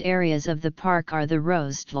frequented areas of the park are the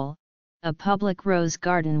Rosedal, a public rose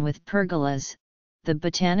garden with pergolas, the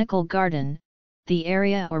Botanical Garden, the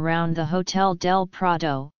area around the Hotel del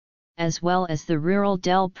Prado, as well as the Rural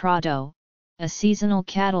del Prado, a seasonal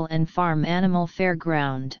cattle and farm animal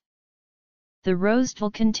fairground. The Rosedal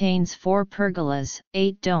contains 4 pergolas,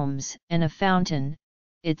 8 domes, and a fountain.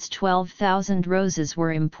 Its 12,000 roses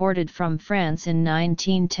were imported from France in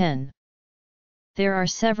 1910. There are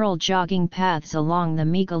several jogging paths along the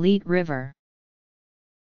Miguelete River.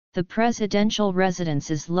 The presidential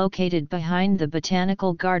residence is located behind the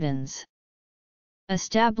Botanical Gardens.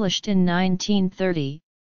 Established in 1930,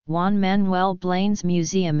 Juan Manuel Blaine's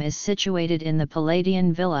Museum is situated in the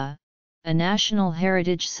Palladian Villa, a National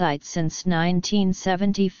Heritage Site since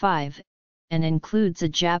 1975, and includes a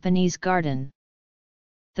Japanese garden.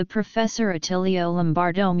 The Professor Attilio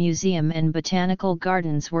Lombardo Museum and Botanical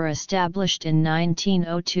Gardens were established in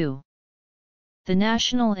 1902. The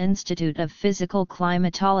National Institute of Physical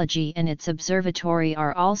Climatology and its observatory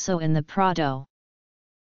are also in the Prado.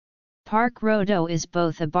 Parque Rodó is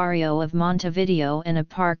both a barrio of Montevideo and a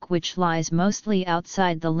park which lies mostly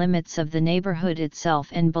outside the limits of the neighborhood itself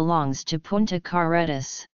and belongs to Punta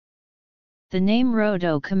Carretas. The name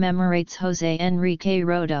Rodó commemorates José Enrique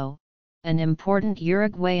Rodó, an important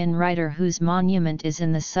Uruguayan writer whose monument is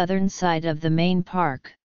in the southern side of the main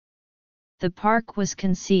park. The park was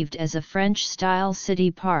conceived as a French-style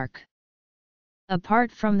city park.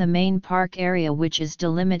 Apart from the main park area which is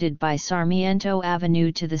delimited by Sarmiento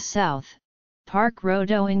Avenue to the south, Parque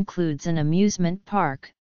Rodó includes an amusement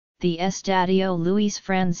park, the Estadio Luis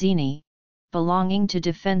Franzini, belonging to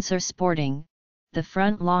Defensor Sporting, the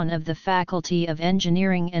front lawn of the Faculty of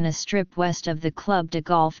Engineering, and a strip west of the Club de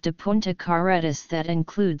Golf de Punta Carretas that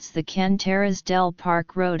includes the Canteras del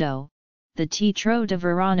Parque Rodó, the Teatro de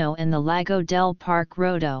Verano and the Lago del Parque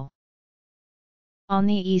Rodó. On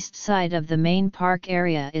the east side of the main park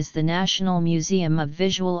area is the National Museum of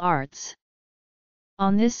Visual Arts.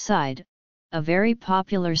 On this side, a very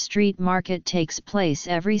popular street market takes place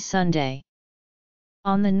every Sunday.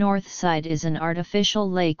 On the north side is an artificial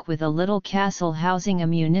lake with a little castle housing a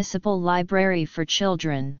municipal library for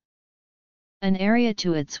children. An area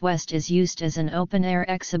to its west is used as an open-air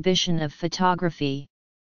exhibition of photography.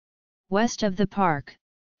 West of the park,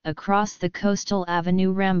 across the coastal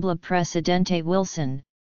avenue Rambla Presidente Wilson,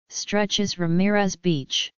 stretches Ramirez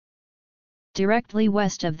Beach. Directly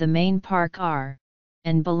west of the main park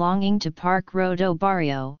and belonging to Parque Rodó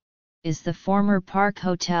Barrio, is the former Park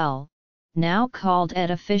Hotel, now called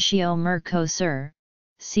Edificio Mercosur,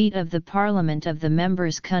 seat of the Parliament of the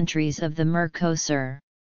members countries of the Mercosur.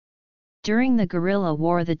 During the guerrilla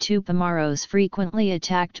war the Tupamaros frequently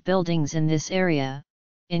attacked buildings in this area,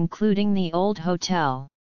 including the old hotel.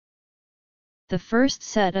 The first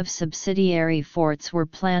set of subsidiary forts were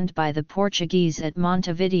planned by the Portuguese at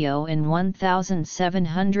Montevideo in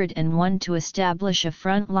 1701 to establish a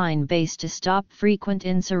front-line base to stop frequent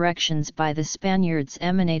insurrections by the Spaniards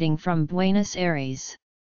emanating from Buenos Aires.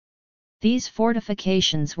 These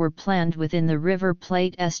fortifications were planned within the River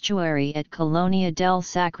Plate estuary at Colonia del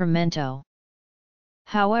Sacramento.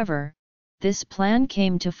 However, this plan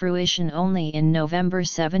came to fruition only in November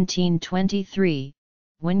 1723.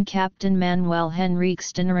 When Captain Manuel Henrique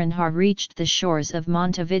Naranjo reached the shores of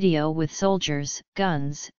Montevideo with soldiers,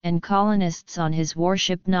 guns, and colonists on his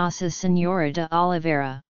warship Nossa Senhora de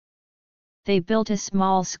Oliveira. They built a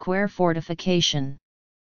small square fortification.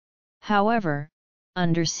 However,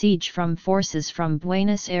 under siege from forces from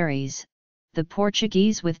Buenos Aires, the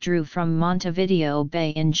Portuguese withdrew from Montevideo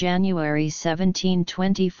Bay in January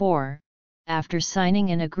 1724, after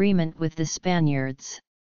signing an agreement with the Spaniards.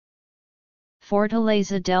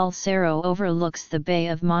 Fortaleza del Cerro overlooks the Bay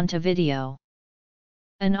of Montevideo.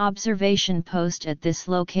 An observation post at this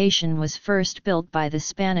location was first built by the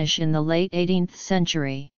Spanish in the late 18th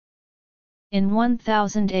century. In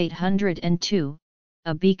 1802,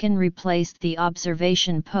 a beacon replaced the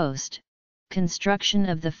observation post. Construction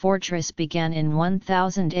of the fortress began in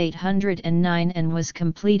 1809 and was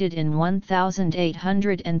completed in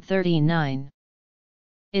 1839.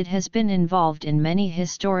 It has been involved in many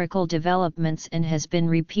historical developments and has been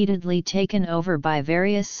repeatedly taken over by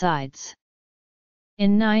various sides.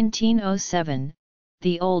 In 1907,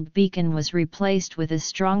 the old beacon was replaced with a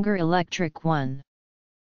stronger electric one.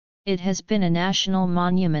 It has been a national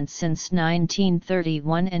monument since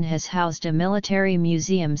 1931 and has housed a military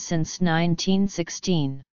museum since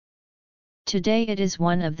 1916. Today it is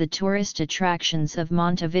one of the tourist attractions of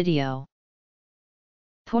Montevideo.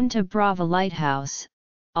 Punta Brava Lighthouse,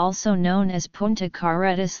 also known as Punta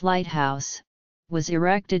Carretas Lighthouse, was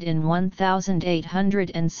erected in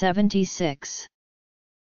 1876.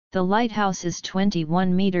 The lighthouse is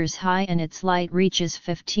 21 meters high and its light reaches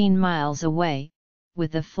 15 miles away,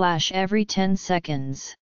 with a flash every 10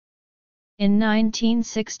 seconds. In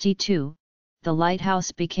 1962, the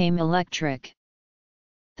lighthouse became electric.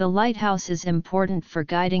 The lighthouse is important for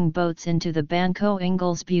guiding boats into the Banco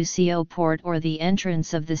Inglés Buceo port or the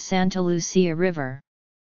entrance of the Santa Lucia River.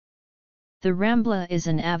 The Rambla is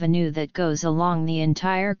an avenue that goes along the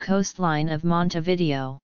entire coastline of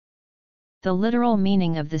Montevideo. The literal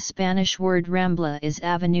meaning of the Spanish word Rambla is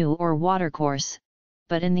avenue or watercourse,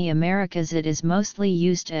 but in the Americas it is mostly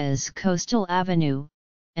used as coastal avenue,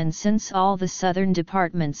 and since all the southern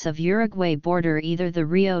departments of Uruguay border either the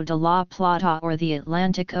Rio de la Plata or the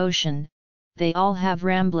Atlantic Ocean, they all have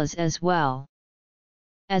Ramblas as well.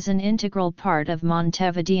 As an integral part of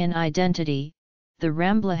Montevidean identity, the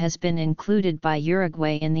Rambla has been included by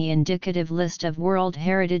Uruguay in the indicative list of World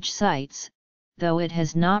Heritage Sites, though it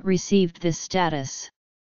has not received this status.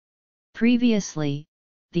 Previously,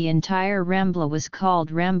 the entire Rambla was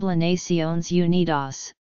called Rambla Naciones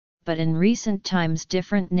Unidas, but in recent times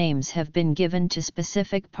different names have been given to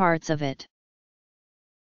specific parts of it.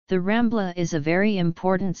 The Rambla is a very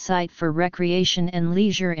important site for recreation and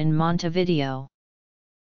leisure in Montevideo.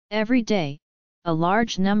 Every day, a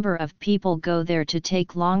large number of people go there to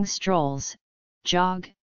take long strolls, jog,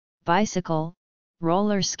 bicycle,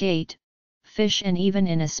 roller skate, fish and even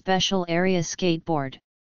in a special area skateboard.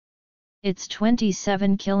 Its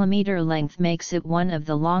 27-kilometer length makes it one of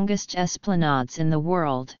the longest esplanades in the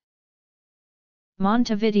world.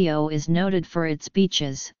 Montevideo is noted for its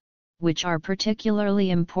beaches, which are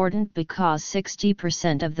particularly important because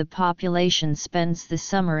 60% of the population spends the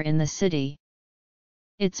summer in the city.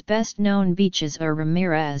 Its best-known beaches are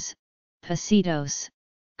Ramirez, Positos,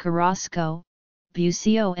 Carrasco,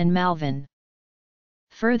 Buceo and Malvin.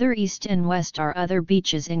 Further east and west are other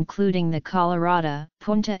beaches including the Colorada,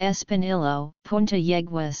 Punta Espinillo, Punta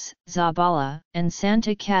Yeguas, Zabala, and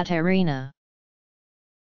Santa Catarina.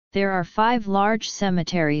 There are 5 large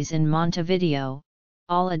cemeteries in Montevideo,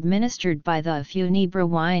 all administered by the Funebre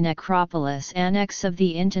y Necropolis Annex of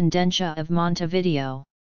the Intendencia of Montevideo.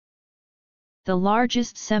 The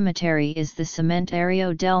largest cemetery is the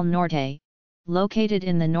Cementerio del Norte, located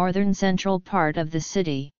in the northern central part of the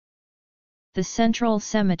city. The Central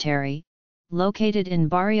Cemetery, located in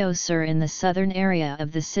Barrio Sur in the southern area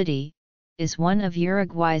of the city, is one of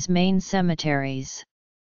Uruguay's main cemeteries.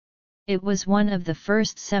 It was one of the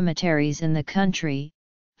first cemeteries in the country,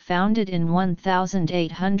 founded in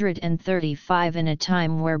 1835 in a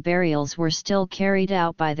time where burials were still carried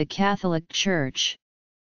out by the Catholic Church.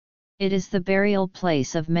 It is the burial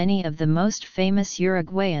place of many of the most famous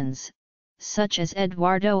Uruguayans, such as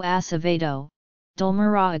Eduardo Acevedo,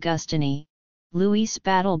 Dulmira Agustini, Luis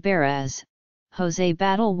Batlle Berez, José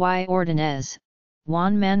Batlle y Ordóñez,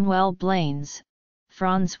 Juan Manuel Blanes,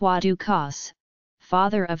 François Ducasse,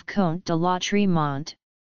 father of Comte de la Tremont,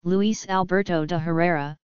 Luis Alberto de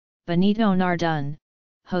Herrera, Benito Nardun,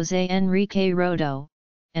 José Enrique Rodo,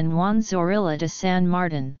 and Juan Zorrilla de San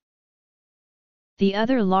Martin. The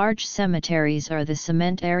other large cemeteries are the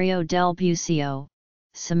Cementerio del Buceo,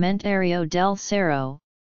 Cementerio del Cerro,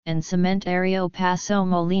 and Cementerio Paso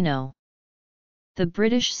Molino. The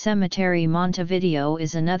British Cemetery Montevideo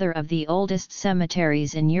is another of the oldest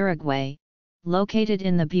cemeteries in Uruguay, located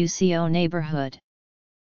in the Buceo neighborhood.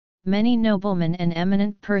 Many noblemen and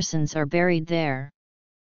eminent persons are buried there.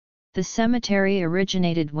 The cemetery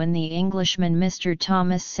originated when the Englishman Mr.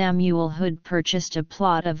 Thomas Samuel Hood purchased a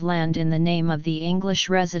plot of land in the name of the English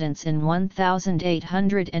residents in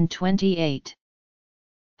 1828.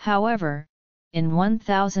 However, in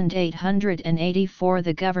 1884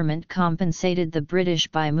 the government compensated the British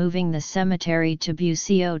by moving the cemetery to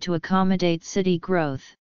Buceo to accommodate city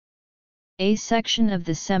growth. A section of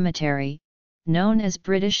the cemetery, known as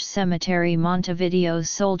British Cemetery Montevideo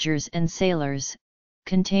Soldiers and Sailors,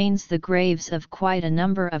 contains the graves of quite a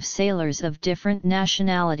number of sailors of different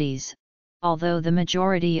nationalities, although the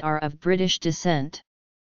majority are of British descent.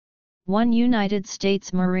 One United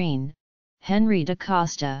States Marine, Henry da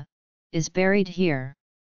Costa, is buried here.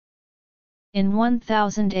 In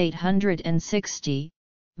 1860,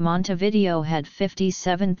 Montevideo had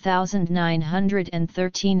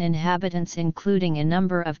 57,913 inhabitants, including a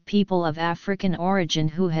number of people of African origin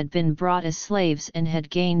who had been brought as slaves and had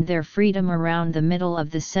gained their freedom around the middle of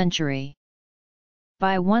the century.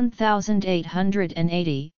 By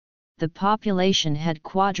 1880, the population had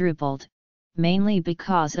quadrupled, mainly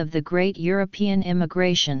because of the great European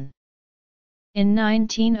immigration. In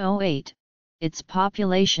 1908, its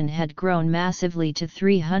population had grown massively to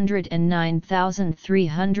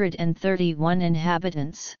 309,331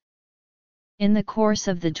 inhabitants. In the course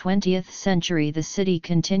of the 20th century, the city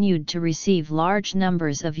continued to receive large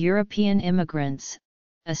numbers of European immigrants,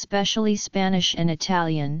 especially Spanish and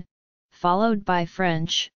Italian, followed by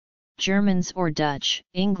French, Germans or Dutch,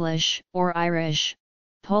 English or Irish,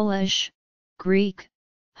 Polish, Greek,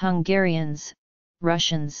 Hungarians,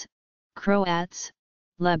 Russians, Croats,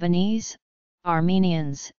 Lebanese,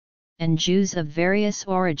 Armenians, and Jews of various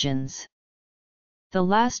origins. The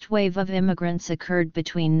last wave of immigrants occurred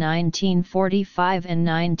between 1945 and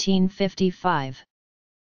 1955.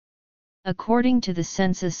 According to the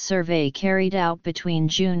census survey carried out between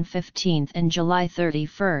June 15 and July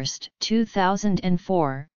 31,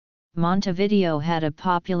 2004, Montevideo had a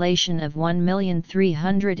population of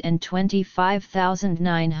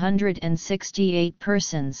 1,325,968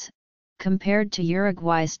 persons, compared to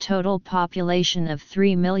Uruguay's total population of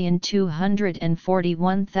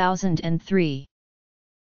 3,241,003.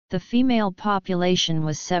 The female population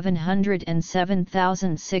was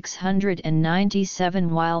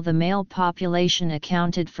 707,697 while the male population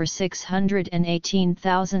accounted for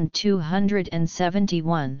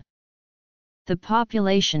 618,271. The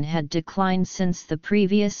population had declined since the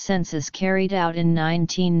previous census carried out in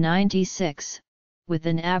 1996, with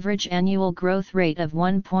an average annual growth rate of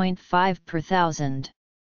 1.5 per thousand.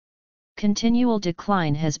 Continual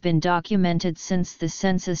decline has been documented since the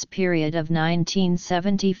census period of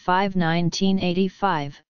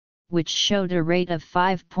 1975–1985, which showed a rate of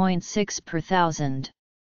 5.6 per thousand.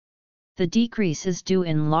 The decrease is due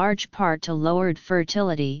in large part to lowered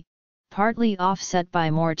fertility, partly offset by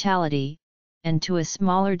mortality, and to a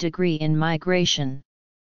smaller degree in migration.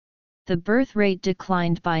 The birth rate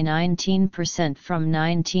declined by 19% from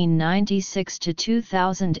 1996 to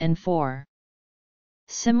 2004.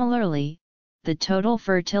 Similarly, the total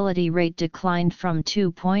fertility rate declined from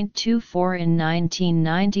 2.24 in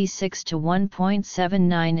 1996 to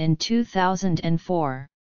 1.79 in 2004.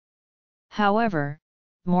 However,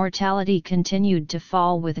 mortality continued to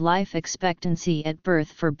fall, with life expectancy at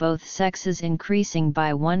birth for both sexes increasing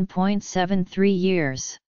by 1.73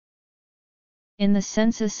 years. In the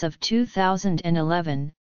census of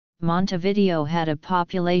 2011, Montevideo had a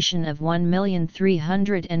population of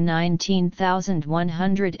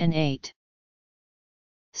 1,319,108.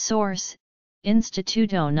 Source: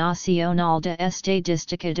 Instituto Nacional de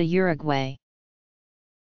Estadística de Uruguay.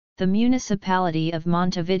 The municipality of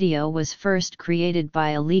Montevideo was first created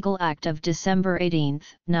by a legal act of December 18,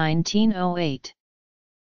 1908.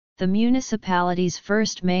 The municipality's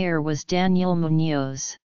first mayor was Daniel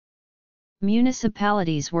Muñoz.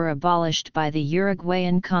 Municipalities were abolished by the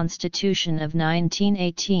Uruguayan Constitution of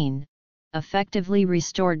 1918, effectively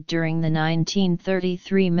restored during the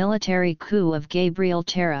 1933 military coup of Gabriel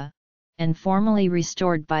Terra, and formally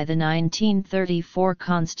restored by the 1934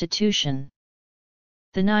 Constitution.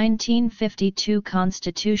 The 1952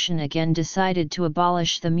 Constitution again decided to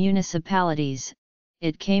abolish the municipalities.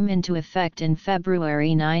 It came into effect in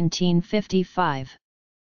February 1955.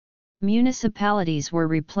 Municipalities were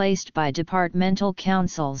replaced by departmental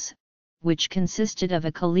councils, which consisted of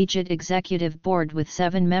a collegiate executive board with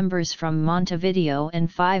 7 members from Montevideo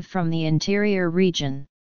and 5 from the interior region.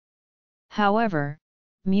 However,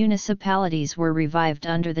 municipalities were revived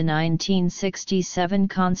under the 1967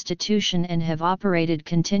 Constitution and have operated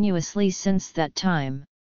continuously since that time.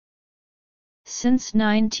 Since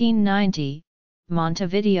 1990,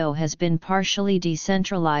 Montevideo has been partially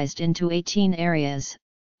decentralized into 18 areas.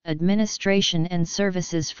 Administration and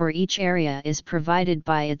services for each area is provided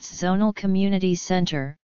by its zonal community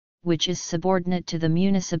center, which is subordinate to the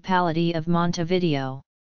municipality of Montevideo.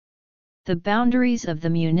 The boundaries of the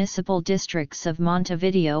municipal districts of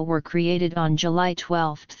Montevideo were created on July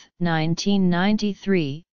 12,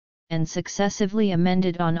 1993, and successively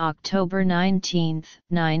amended on October 19,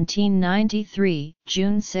 1993,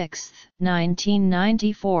 June 6,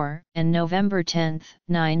 1994, and November 10,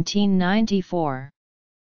 1994.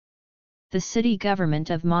 The city government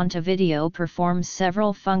of Montevideo performs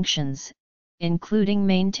several functions, including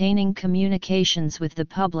maintaining communications with the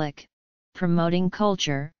public, promoting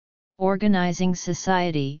culture, organizing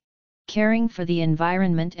society, caring for the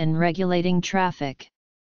environment and regulating traffic.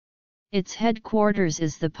 Its headquarters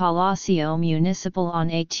is the Palacio Municipal on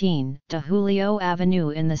 18 de Julio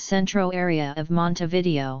Avenue in the Centro area of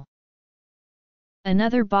Montevideo.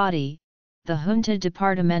 Another body, the Junta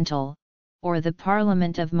Departamental, or the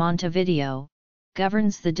Parliament of Montevideo,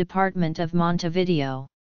 governs the Department of Montevideo.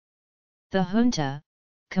 The Junta,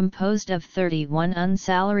 composed of 31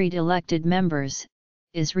 unsalaried elected members,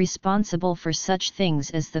 is responsible for such things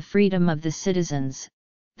as the freedom of the citizens,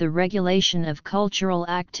 the regulation of cultural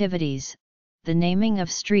activities, the naming of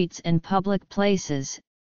streets and public places,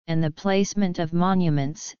 and the placement of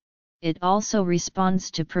monuments. It also responds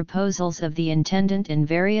to proposals of the intendant in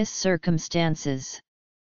various circumstances.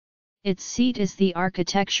 Its seat is the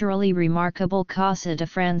architecturally remarkable Casa de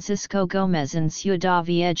Francisco Gómez in Ciudad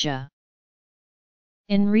Vieja.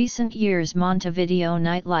 In recent years, Montevideo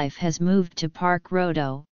nightlife has moved to Parque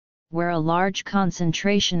Rodó, where a large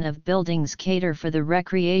concentration of buildings cater for the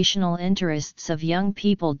recreational interests of young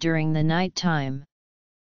people during the night time.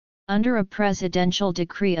 Under a presidential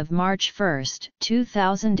decree of March 1,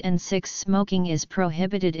 2006, smoking is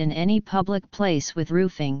prohibited in any public place with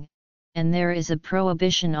roofing, and there is a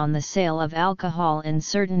prohibition on the sale of alcohol in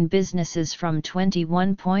certain businesses from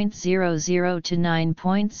 21.00 to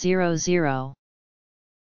 9.00.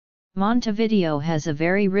 Montevideo has a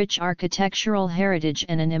very rich architectural heritage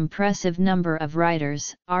and an impressive number of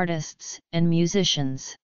writers, artists, and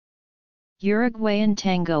musicians. Uruguayan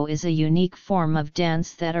tango is a unique form of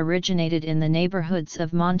dance that originated in the neighborhoods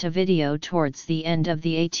of Montevideo towards the end of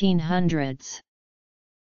the 1800s.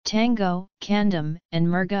 Tango, candombe, and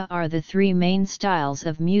murga are the 3 main styles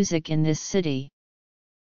of music in this city.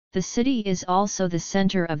 The city is also the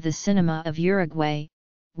center of the cinema of Uruguay,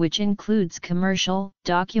 which includes commercial,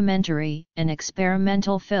 documentary, and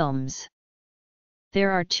experimental films.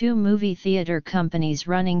 There are 2 movie theater companies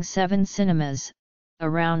running 7 cinemas,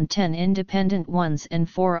 around 10 independent ones and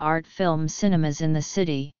 4 art film cinemas in the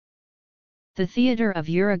city. The Theater of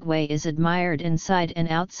Uruguay is admired inside and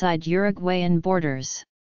outside Uruguayan borders.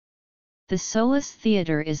 The Solis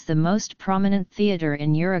Theater is the most prominent theater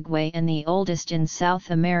in Uruguay and the oldest in South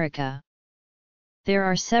America. There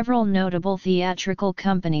are several notable theatrical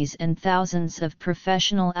companies and thousands of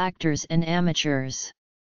professional actors and amateurs.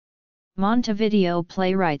 Montevideo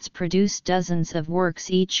playwrights produce dozens of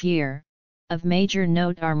works each year. Of major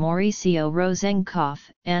note are Mauricio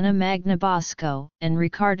Rosenkopf, Ana Magnabosco, and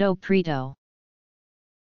Ricardo Prieto.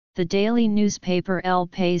 The daily newspaper El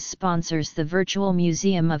País sponsors the Virtual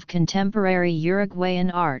Museum of Contemporary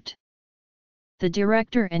Uruguayan Art. The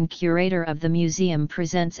director and curator of the museum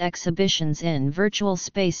presents exhibitions in virtual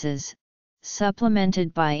spaces,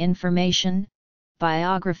 supplemented by information,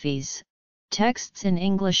 biographies, texts in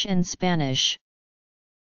English and Spanish.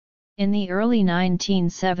 In the early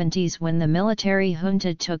 1970s, when the military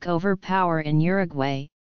junta took over power in Uruguay,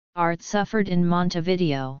 art suffered in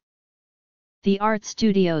Montevideo. The art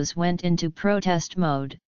studios went into protest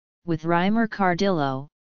mode, with Reimer Cardillo,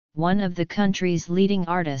 one of the country's leading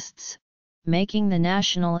artists, making the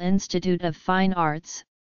National Institute of Fine Arts,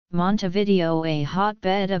 Montevideo a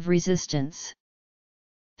hotbed of resistance.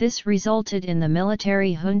 This resulted in the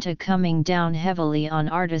military junta coming down heavily on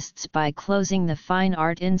artists by closing the Fine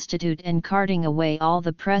Art Institute and carting away all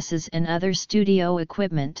the presses and other studio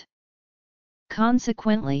equipment.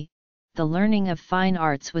 Consequently, the learning of fine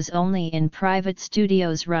arts was only in private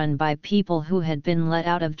studios run by people who had been let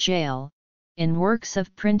out of jail, in works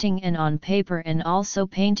of printing and on paper, and also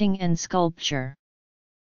painting and sculpture.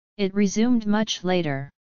 It resumed much later.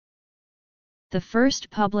 The first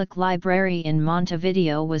public library in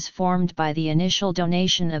Montevideo was formed by the initial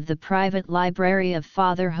donation of the private library of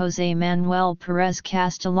Father José Manuel Pérez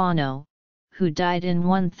Castellano, who died in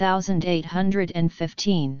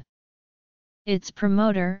 1815. Its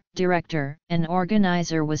promoter, director, and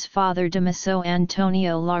organizer was Father Damaso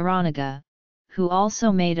Antonio Larrañaga, who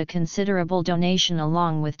also made a considerable donation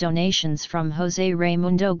along with donations from José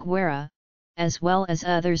Raimundo Guerra, as well as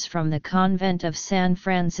others from the convent of San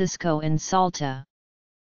Francisco in Salta.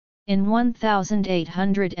 In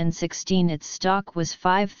 1816 its stock was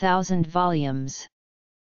 5,000 volumes.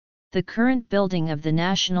 The current building of the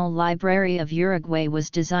National Library of Uruguay was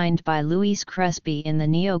designed by Luis Crespi in the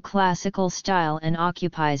neoclassical style and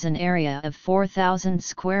occupies an area of 4,000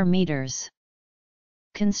 square meters.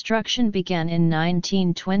 Construction began in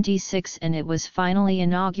 1926 and it was finally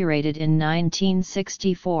inaugurated in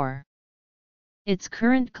 1964. Its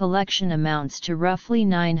current collection amounts to roughly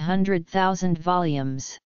 900,000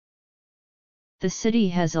 volumes. The city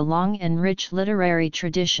has a long and rich literary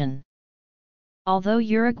tradition. Although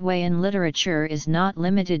Uruguayan literature is not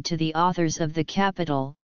limited to the authors of the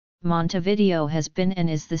capital, Montevideo has been and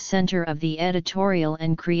is the center of the editorial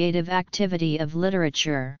and creative activity of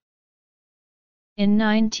literature. In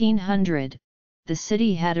 1900, the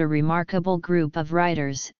city had a remarkable group of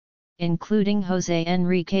writers, including José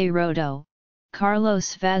Enrique Rodo,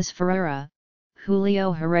 Carlos Vaz Ferreira,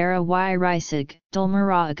 Julio Herrera y Reisig,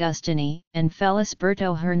 Dulmira Agustini, and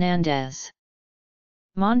Felisberto Hernández.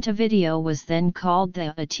 Montevideo was then called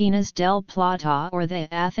the Atenas del Plata, or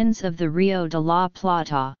the Athens of the Rio de la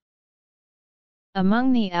Plata.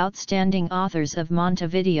 Among the outstanding authors of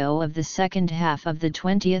Montevideo of the second half of the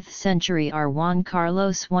 20th century are Juan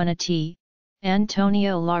Carlos Unati,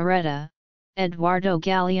 Antonio Larreta, Eduardo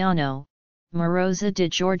Galeano, Morosa de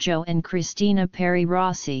Giorgio and Cristina Peri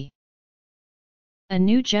Rossi. A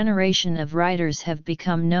new generation of writers have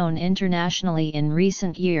become known internationally in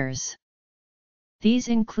recent years. These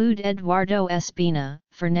include Eduardo Espina,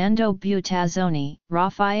 Fernando Buitazzoni,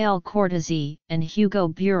 Rafael Cortázar, and Hugo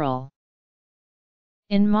Burrell.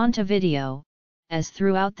 In Montevideo, as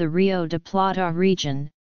throughout the Rio de Plata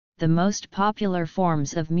region, the most popular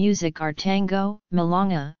forms of music are tango,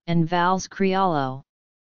 milonga, and vals criollo.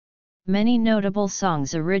 Many notable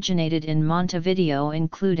songs originated in Montevideo,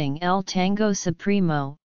 including El Tango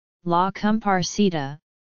Supremo, La Comparsita,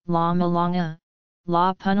 La Milonga,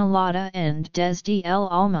 La Punalada and Desde el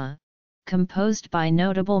Alma, composed by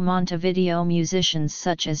notable Montevideo musicians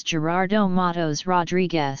such as Gerardo Matos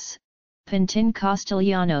Rodriguez, Pintin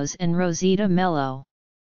Castellanos and Rosita Mello.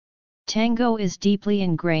 Tango is deeply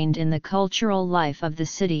ingrained in the cultural life of the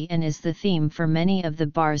city and is the theme for many of the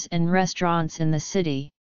bars and restaurants in the city.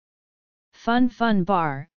 Fun Fun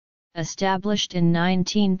Bar, established in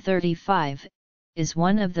 1935, is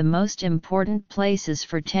one of the most important places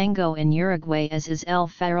for tango in Uruguay, as is El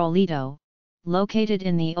Farolito, located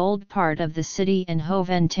in the old part of the city, and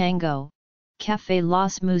Joven Tango, Café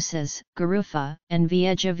Las Musas, Garufa, and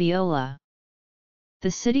Vieja Viola.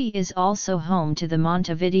 The city is also home to the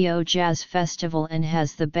Montevideo Jazz Festival and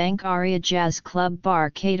has the Bancaria Jazz Club bar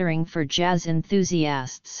catering for jazz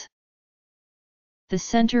enthusiasts. The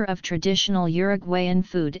center of traditional Uruguayan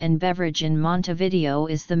food and beverage in Montevideo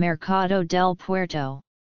is the Mercado del Puerto.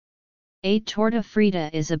 A torta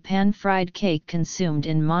frita is a pan-fried cake consumed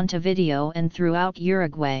in Montevideo and throughout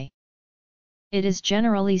Uruguay. It is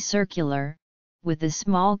generally circular, with a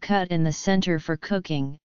small cut in the center for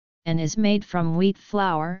cooking, and is made from wheat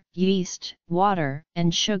flour, yeast, water,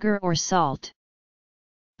 and sugar or salt.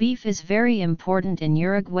 Beef is very important in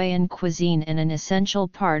Uruguayan cuisine and an essential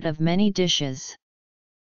part of many dishes.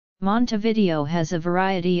 Montevideo has a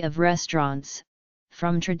variety of restaurants,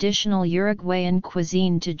 from traditional Uruguayan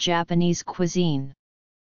cuisine to Japanese cuisine.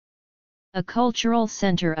 A cultural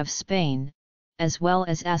center of Spain, as well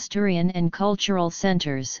as Asturian and cultural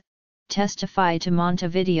centers, testify to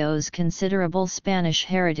Montevideo's considerable Spanish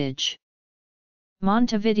heritage.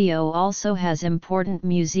 Montevideo also has important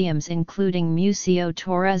museums including Museo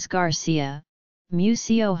Torres Garcia,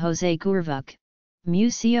 Museo José Gurvuk,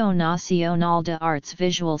 Museo Nacional de Artes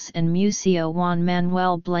Visuales and Museo Juan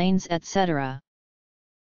Manuel Blanes etc.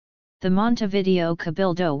 The Montevideo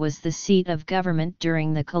Cabildo was the seat of government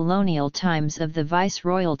during the colonial times of the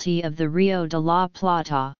Viceroyalty of the Rio de la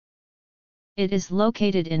Plata. It is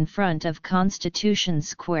located in front of Constitution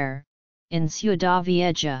Square, in Ciudad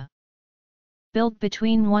Vieja. Built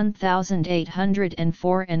between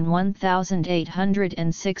 1804 and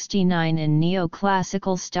 1869 in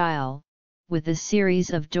neoclassical style, with a series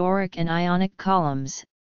of Doric and Ionic columns,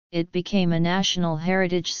 it became a National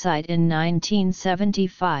Heritage Site in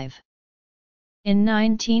 1975. In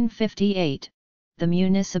 1958, the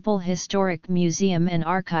Municipal Historic Museum and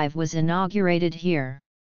Archive was inaugurated here.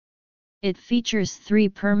 It features 3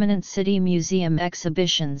 permanent city museum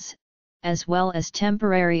exhibitions, as well as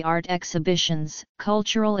temporary art exhibitions,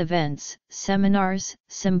 cultural events, seminars,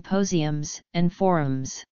 symposiums, and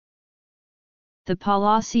forums. The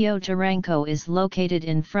Palacio Taranco is located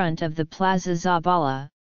in front of the Plaza Zabala,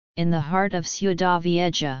 in the heart of Ciudad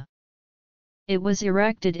Vieja. It was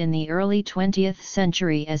erected in the early 20th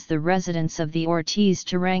century as the residence of the Ortiz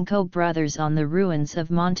Taranco brothers on the ruins of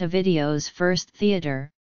Montevideo's first theatre,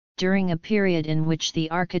 during a period in which the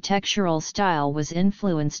architectural style was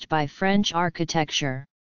influenced by French architecture.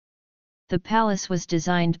 The palace was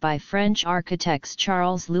designed by French architects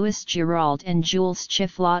Charles-Louis Giraud and Jules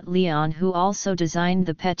Chifflot-Léon, who also designed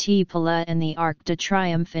the Petit Palais and the Arc de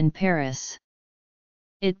Triomphe in Paris.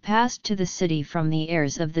 It passed to the city from the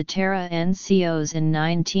heirs of the Terra Ncos in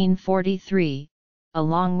 1943,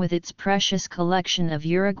 along with its precious collection of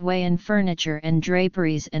Uruguayan furniture and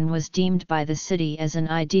draperies, and was deemed by the city as an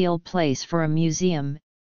ideal place for a museum.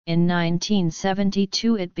 In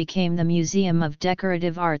 1972 it became the Museum of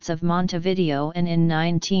Decorative Arts of Montevideo, and in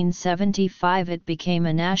 1975 it became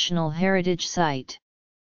a National Heritage Site.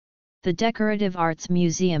 The Decorative Arts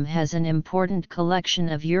Museum has an important collection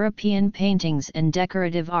of European paintings and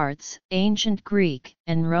decorative arts, ancient Greek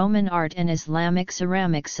and Roman art and Islamic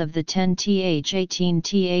ceramics of the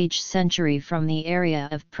 10th–18th century from the area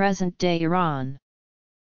of present-day Iran.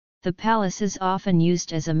 The palace is often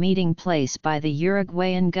used as a meeting place by the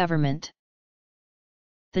Uruguayan government.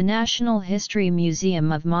 The National History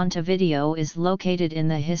Museum of Montevideo is located in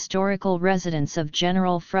the historical residence of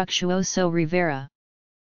General Fructuoso Rivera.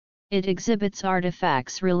 It exhibits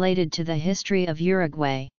artifacts related to the history of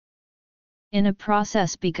Uruguay. In a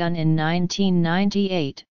process begun in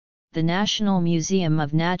 1998, the National Museum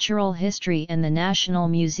of Natural History and the National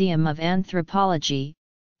Museum of Anthropology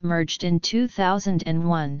merged in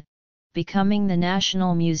 2001, becoming the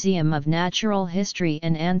National Museum of Natural History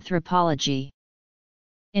and Anthropology.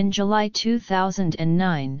 In July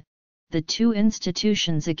 2009, the two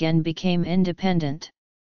institutions again became independent.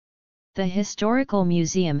 The Historical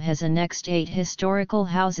Museum has annexed 8 historical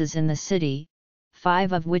houses in the city,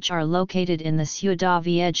 5 of which are located in the Ciudad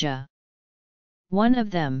Vieja. One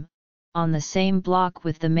of them, on the same block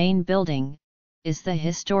with the main building, is the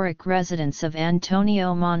historic residence of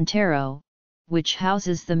Antonio Montero, which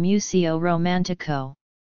houses the Museo Romantico.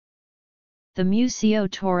 The Museo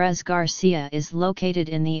Torres Garcia is located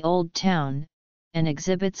in the Old Town, and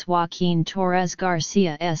exhibits Joaquín Torres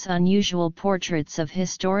Garcia's unusual portraits of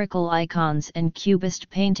historical icons and Cubist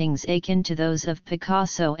paintings akin to those of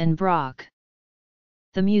Picasso and Braque.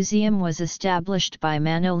 The museum was established by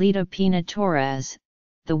Manolita Pina Torres,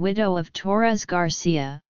 the widow of Torres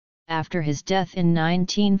Garcia, after his death in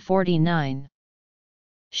 1949.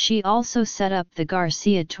 She also set up the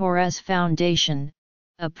Garcia Torres Foundation,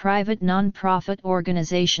 a private non-profit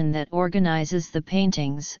organization that organizes the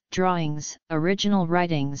paintings, drawings, original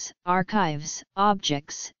writings, archives,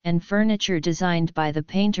 objects, and furniture designed by the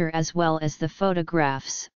painter, as well as the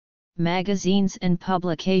photographs, magazines and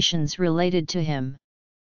publications related to him.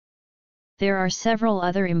 There are several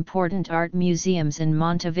other important art museums in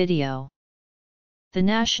Montevideo. The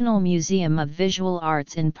National Museum of Visual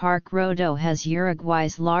Arts in Parque Rodó has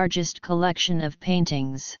Uruguay's largest collection of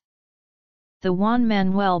paintings. The Juan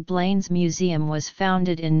Manuel Blanes Museum was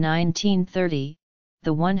founded in 1930,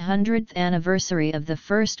 the 100th anniversary of the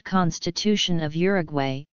first Constitution of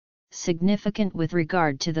Uruguay, significant with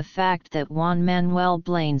regard to the fact that Juan Manuel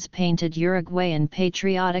Blanes painted Uruguayan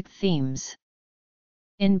patriotic themes.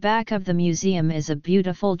 In back of the museum is a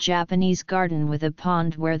beautiful Japanese garden with a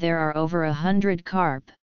pond where there are over 100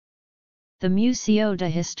 carp. The Museo de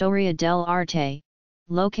Historia del Arte,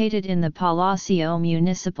 located in the Palacio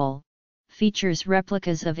Municipal, features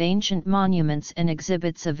replicas of ancient monuments and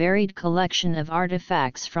exhibits a varied collection of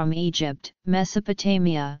artifacts from Egypt,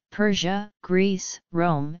 Mesopotamia, Persia, Greece,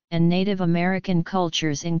 Rome, and Native American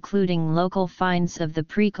cultures, including local finds of the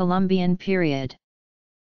pre-Columbian period.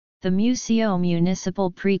 The Museo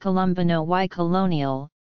Municipal Precolombino y Colonial,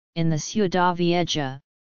 in the Ciudad Vieja,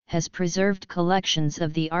 has preserved collections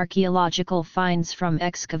of the archaeological finds from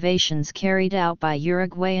excavations carried out by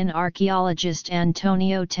Uruguayan archaeologist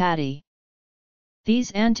Antonio Tatti.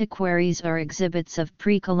 These antiquaries are exhibits of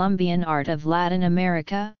pre-Columbian art of Latin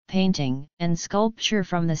America, painting, and sculpture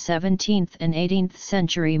from the 17th and 18th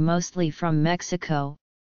century, mostly from Mexico,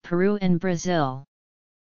 Peru and Brazil.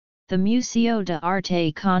 The Museo de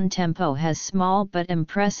Arte Contempo has small but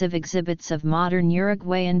impressive exhibits of modern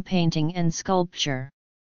Uruguayan painting and sculpture.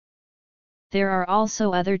 There are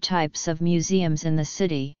also other types of museums in the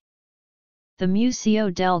city. The Museo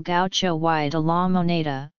del Gaucho y de la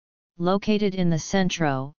Moneda, located in the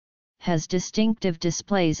Centro, has distinctive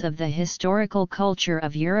displays of the historical culture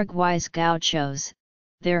of Uruguay's gauchos,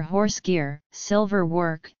 their horse gear, silver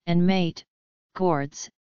work and mate, gourds,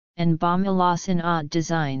 and bombas in odd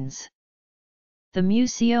designs. The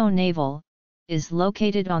Museo Naval is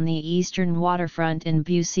located on the eastern waterfront in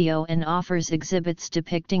Bucio and offers exhibits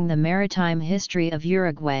depicting the maritime history of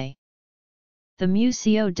Uruguay. The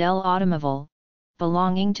Museo del Automóvil,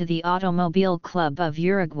 belonging to the Automobile Club of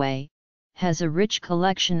Uruguay, has a rich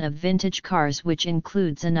collection of vintage cars which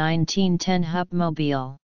includes a 1910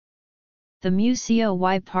 Hupmobile. The Museo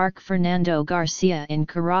y Parque Fernando Garcia in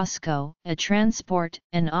Carrasco, a transport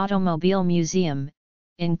and automobile museum,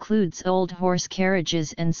 includes old horse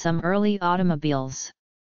carriages and some early automobiles.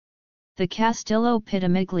 The Castillo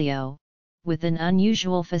Pitamiglio, with an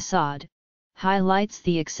unusual facade, highlights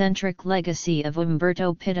the eccentric legacy of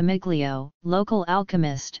Umberto Pitamiglio, local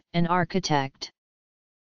alchemist and architect.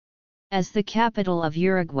 As the capital of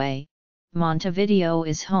Uruguay, Montevideo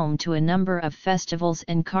is home to a number of festivals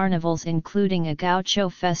and carnivals, including a gaucho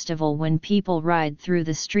festival when people ride through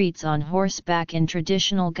the streets on horseback in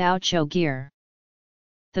traditional gaucho gear.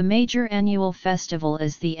 The major annual festival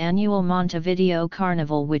is the annual Montevideo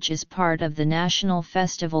Carnival, which is part of the National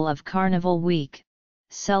Festival of Carnival Week,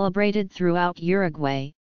 celebrated throughout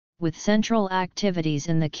Uruguay, with central activities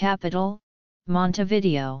in the capital,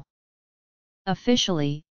 Montevideo.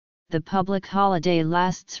 Officially, the public holiday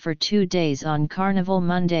lasts for 2 days on Carnival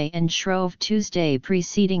Monday and Shrove Tuesday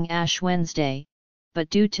preceding Ash Wednesday, but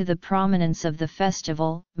due to the prominence of the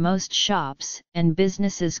festival, most shops and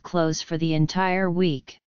businesses close for the entire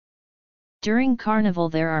week. During Carnival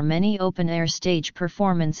there are many open-air stage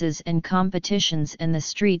performances and competitions, and the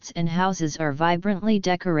streets and houses are vibrantly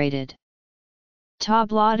decorated.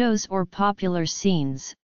 Tablados or popular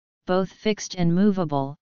scenes, both fixed and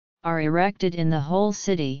movable, are erected in the whole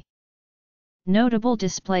city. Notable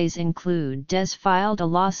displays include Desfile de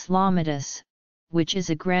los Lámidas, which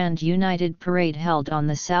is a grand united parade held on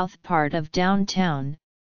the south part of downtown,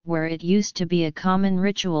 where it used to be a common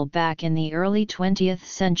ritual back in the early 20th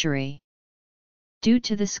century. Due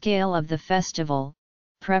to the scale of the festival,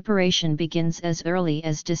 preparation begins as early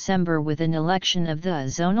as December with an election of the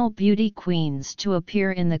zonal beauty queens to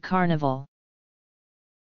appear in the carnival.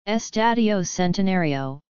 Estadio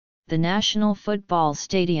Centenario, the national football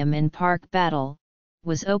stadium in Parque Batlle,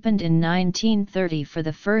 was opened in 1930 for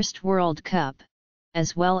the first World Cup,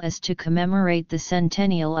 as well as to commemorate the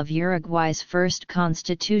centennial of Uruguay's first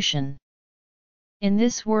constitution. In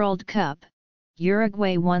this World Cup,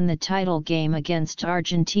 Uruguay won the title game against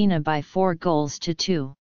Argentina by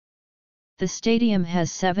 4-2. The stadium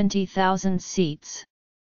has 70,000 seats.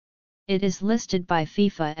 It is listed by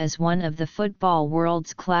FIFA as one of the football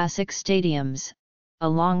world's classic stadiums,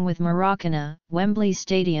 along with Maracanã, Wembley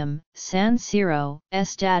Stadium, San Siro,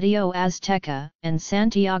 Estadio Azteca, and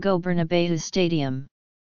Santiago Bernabéu Stadium.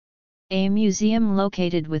 A museum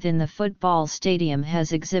located within the football stadium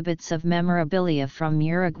has exhibits of memorabilia from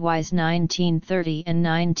Uruguay's 1930 and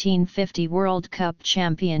 1950 World Cup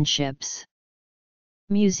championships.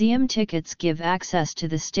 Museum tickets give access to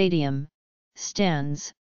the stadium,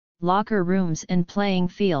 stands, locker rooms and playing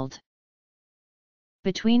field.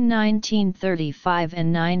 Between 1935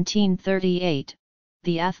 and 1938,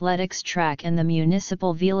 the athletics track and the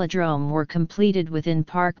municipal velodrome were completed within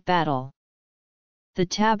Park Battle. The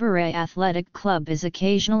Tabaret Athletic Club is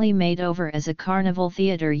occasionally made over as a carnival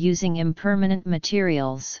theatre using impermanent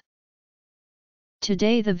materials.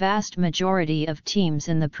 Today the vast majority of teams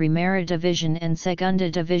in the Primera Division and Segunda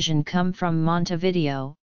Division come from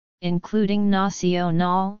Montevideo, including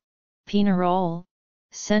Nacional, Peñarol,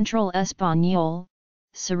 Central Español,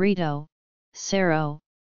 Cerrito, Cerro,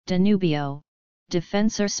 Danubio,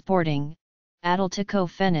 Defensor Sporting, Atlético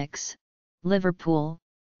Fénix, Liverpool,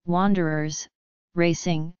 Wanderers,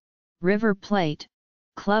 Racing, River Plate,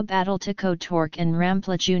 Club Atlético Torque and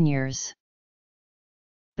Rampla Juniors.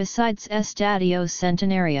 Besides Estadio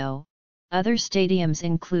Centenario, other stadiums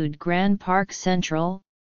include Gran Park Central,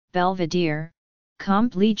 Belvedere,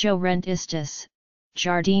 Complejo Rentistas,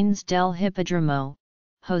 Jardins del Hippodromo,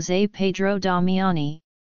 José Pedro Damiani,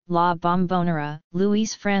 La Bombonera,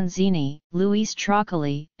 Luis Franzini, Luis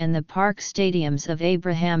Troccoli, and the park stadiums of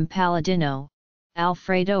Abraham Palladino,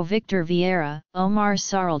 Alfredo Victor Vieira, Omar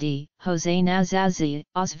Saraldi, José Nazazi,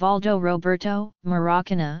 Osvaldo Roberto,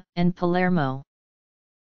 Maracana, and Palermo.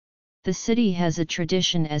 The city has a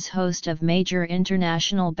tradition as host of major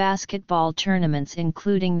international basketball tournaments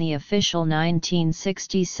including the official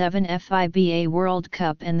 1967 FIBA World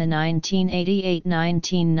Cup and the 1988,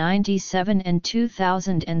 1997 and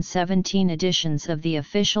 2017 editions of the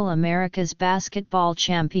official America's Basketball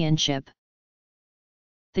Championship.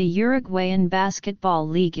 The Uruguayan Basketball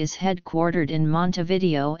League is headquartered in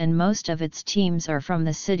Montevideo and most of its teams are from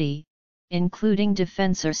the city, including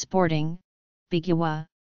Defensor Sporting, Bigua,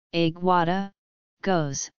 Aguada,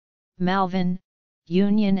 Goes, Malvin,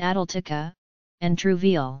 Union Atlética, and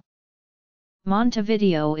Truville.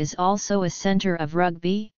 Montevideo is also a center of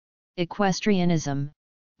rugby, equestrianism,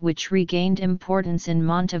 which regained importance in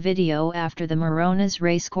Montevideo after the Moronas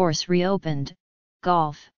racecourse reopened,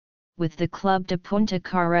 golf, with the Club de Punta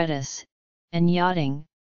Carretas, and yachting,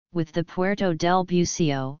 with the Puerto del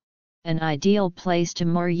Buceo, an ideal place to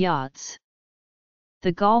moor yachts.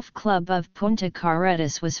 The Golf Club of Punta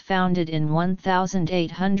Carretas was founded in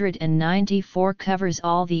 1894, covers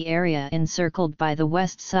all the area encircled by the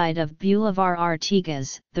west side of Boulevard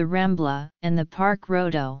Artigas, the Rambla, and the Parque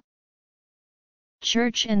Rodó.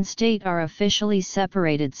 Church and state are officially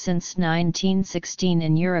separated since 1916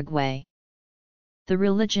 in Uruguay. The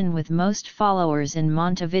religion with most followers in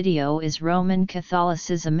Montevideo is Roman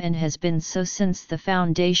Catholicism and has been so since the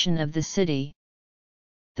foundation of the city.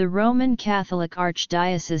 The Roman Catholic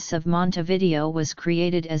Archdiocese of Montevideo was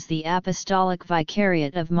created as the Apostolic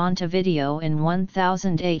Vicariate of Montevideo in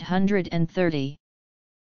 1830.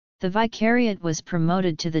 The Vicariate was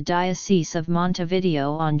promoted to the Diocese of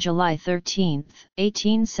Montevideo on July 13,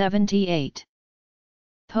 1878.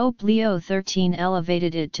 Pope Leo XIII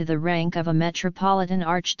elevated it to the rank of a metropolitan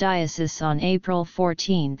archdiocese on April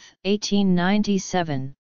 14,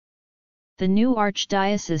 1897. The new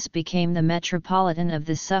archdiocese became the metropolitan of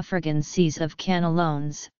the suffragan sees of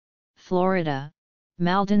Canelones, Florida,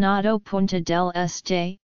 Maldonado, Punta del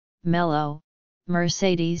Este, Melo,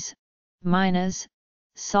 Mercedes, Minas,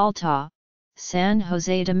 Salta, San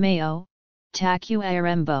José de Mayo,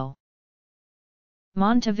 Tacuarembó.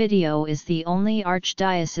 Montevideo is the only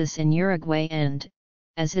archdiocese in Uruguay and,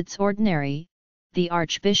 as its ordinary, the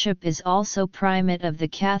archbishop is also primate of the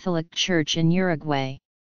Catholic Church in Uruguay.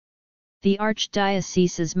 The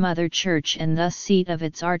archdiocese's mother church and thus seat of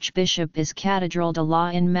its archbishop is Catedral de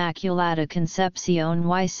la Inmaculada Concepción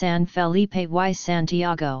y San Felipe y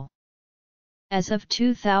Santiago. As of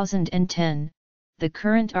 2010, the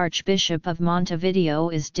current Archbishop of Montevideo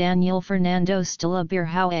is Daniel Fernando Stilla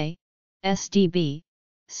Birhaue, SDB,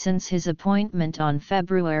 since his appointment on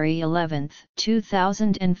February 11,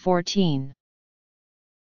 2014.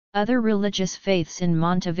 Other religious faiths in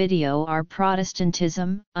Montevideo are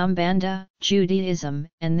Protestantism, Umbanda, Judaism,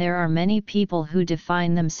 and there are many people who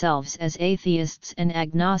define themselves as atheists and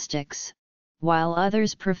agnostics, while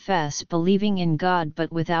others profess believing in God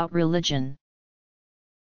but without religion.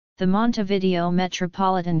 The Montevideo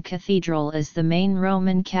Metropolitan Cathedral is the main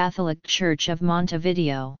Roman Catholic Church of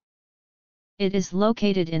Montevideo. It is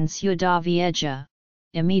located in Ciudad Vieja,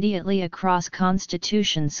 immediately across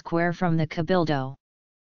Constitution Square from the Cabildo.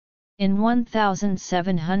 In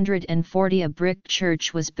 1740 a brick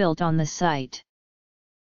church was built on the site.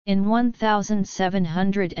 In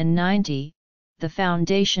 1790, the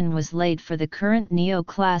foundation was laid for the current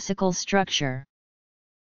neoclassical structure.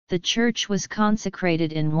 The church was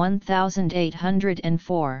consecrated in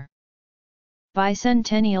 1804.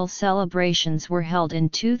 Bicentennial celebrations were held in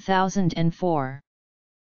 2004.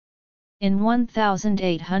 In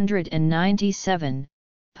 1897,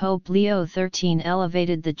 Pope Leo XIII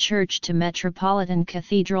elevated the church to metropolitan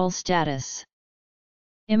cathedral status.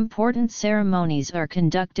 Important ceremonies are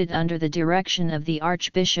conducted under the direction of the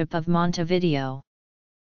Archbishop of Montevideo.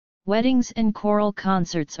 Weddings and choral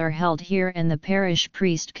concerts are held here, and the parish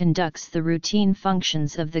priest conducts the routine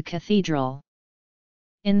functions of the cathedral.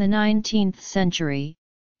 In the 19th century,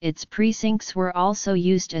 its precincts were also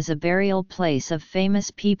used as a burial place of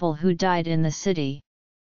famous people who died in the city.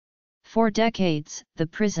 For decades, the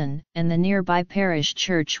prison and the nearby parish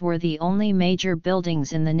church were the only major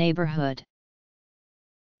buildings in the neighborhood.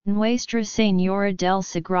 Nuestra Señora del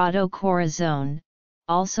Sagrado Corazón,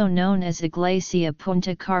 also known as Iglesia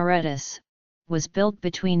Punta Carretas, was built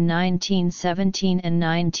between 1917 and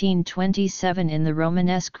 1927 in the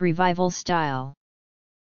Romanesque Revival style.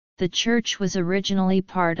 The church was originally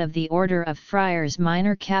part of the Order of Friars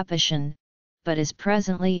Minor Capuchin, but is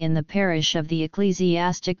presently in the parish of the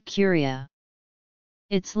Ecclesiastic Curia.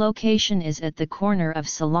 Its location is at the corner of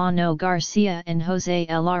Solano Garcia and Jose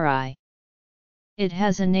Lri. It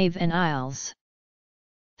has a nave and aisles.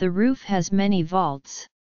 The roof has many vaults.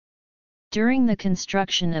 During the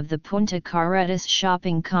construction of the Punta Carretas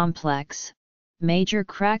shopping complex, major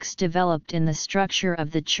cracks developed in the structure of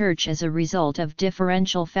the church as a result of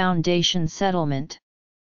differential foundation settlement.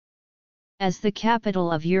 As the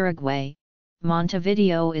capital of Uruguay,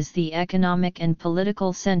 Montevideo is the economic and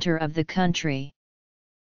political center of the country.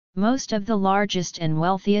 Most of the largest and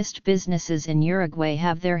wealthiest businesses in Uruguay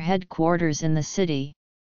have their headquarters in the city.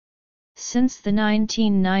 Since the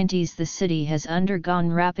 1990s, the city has undergone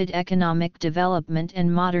rapid economic development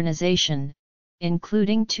and modernization,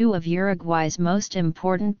 including two of Uruguay's most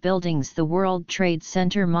important buildings, the World Trade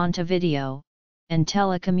Center Montevideo, and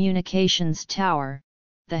Telecommunications Tower,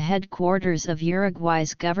 the headquarters of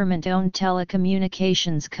Uruguay's government-owned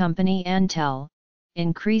telecommunications company Antel,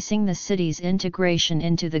 increasing the city's integration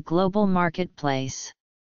into the global marketplace.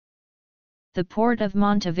 The port of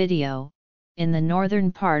Montevideo, in the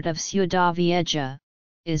northern part of Ciudad Vieja,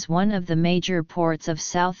 is one of the major ports of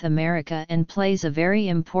South America and plays a very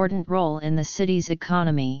important role in the city's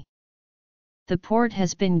economy. The port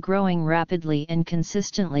has been growing rapidly and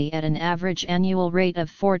consistently at an average annual rate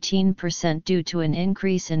of 14% due to an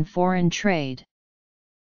increase in foreign trade.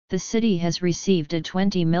 The city has received a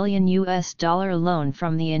 $20 million loan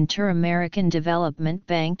from the Inter-American Development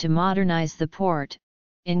Bank to modernize the port,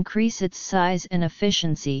 increase its size and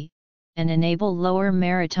efficiency, and enable lower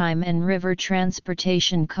maritime and river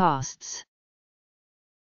transportation costs.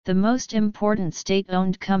 The most important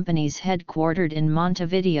state-owned companies headquartered in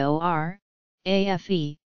Montevideo are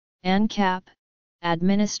AFE, ANCAP,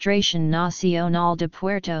 Administración Nacional de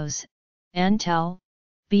Puertos, Antel,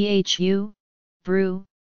 BHU, BRU,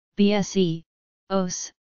 BSE,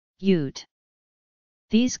 OS, UT.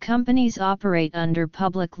 These companies operate under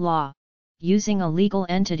public law, using a legal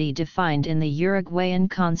entity defined in the Uruguayan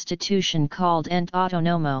constitution called Ente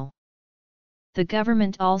Autónomo. The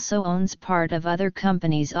government also owns part of other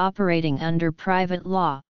companies operating under private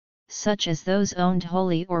law, such as those owned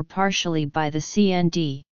wholly or partially by the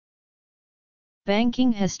CND.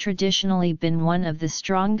 Banking has traditionally been one of the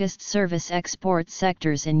strongest service export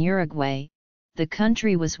sectors in Uruguay. The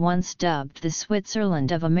country was once dubbed the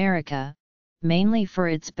Switzerland of America, mainly for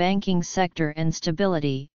its banking sector and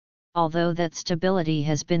stability, although that stability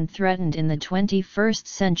has been threatened in the 21st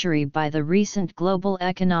century by the recent global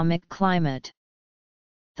economic climate.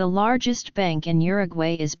 The largest bank in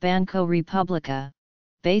Uruguay is Banco República,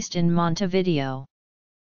 based in Montevideo.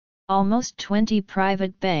 Almost 20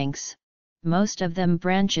 private banks, most of them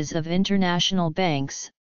branches of international banks,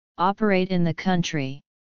 operate in the country.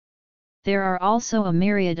 There are also a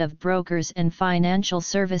myriad of brokers and financial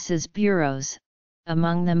services bureaus,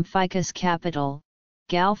 among them Ficus Capital,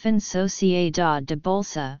 Galfin Sociedad de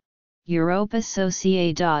Bolsa, Europa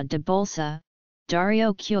Sociedad de Bolsa,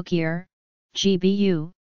 Dario Cuquier,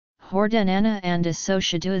 GBU, Hordanana and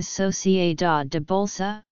Asociadas Sociedad de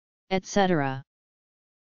Bolsa, etc.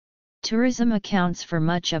 Tourism accounts for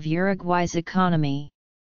much of Uruguay's economy.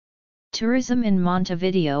 Tourism in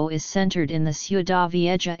Montevideo is centered in the Ciudad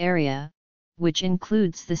Vieja area, which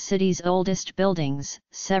includes the city's oldest buildings,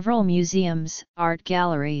 several museums, art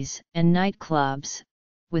galleries, and nightclubs,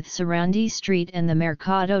 with Sarandí Street and the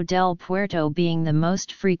Mercado del Puerto being the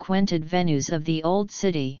most frequented venues of the old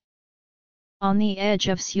city. On the edge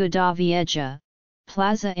of Ciudad Vieja,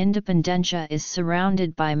 Plaza Independencia is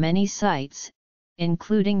surrounded by many sites,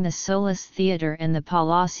 including the Solis Theater and the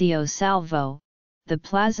Palacio Salvo, The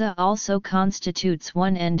plaza also constitutes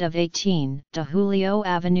one end of 18 de Julio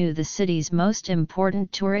Avenue, the city's most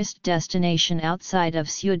important tourist destination outside of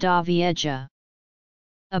Ciudad Vieja.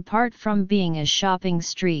 Apart from being a shopping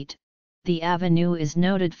street, the avenue is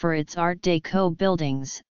noted for its Art Deco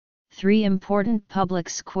buildings, 3 important public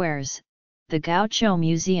squares, the Gaucho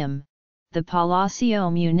Museum, the Palacio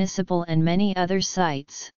Municipal and many other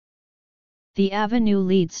sites. The avenue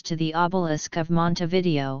leads to the obelisk of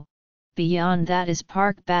Montevideo. Beyond that is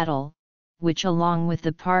Park Battle, which along with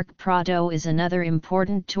the Park Prado is another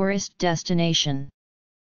important tourist destination.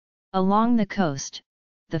 Along the coast,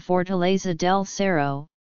 the Fortaleza del Cerro,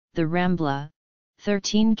 the Rambla,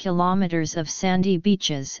 13 kilometers of sandy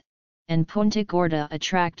beaches, and Punta Gorda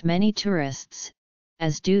attract many tourists,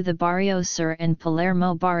 as do the Barrio Sur and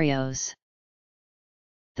Palermo barrios.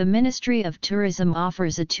 The Ministry of Tourism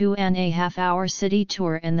offers a 2.5-hour city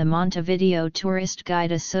tour, and the Montevideo Tourist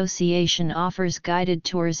Guide Association offers guided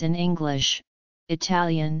tours in English,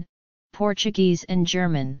 Italian, Portuguese and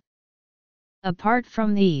German. Apart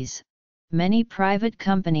from these, many private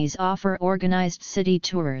companies offer organized city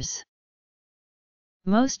tours.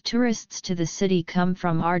 Most tourists to the city come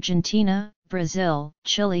from Argentina, Brazil,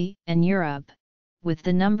 Chile, and Europe, with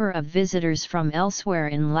the number of visitors from elsewhere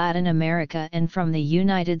in Latin America and from the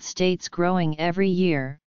United States growing every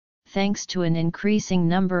year, thanks to an increasing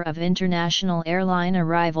number of international airline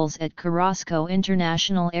arrivals at Carrasco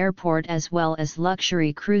International Airport, as well as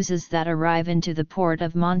luxury cruises that arrive into the port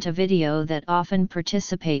of Montevideo that often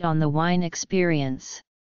participate on the wine experience.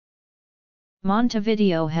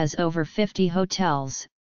 Montevideo has over 50 hotels,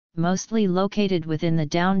 mostly located within the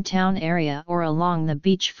downtown area or along the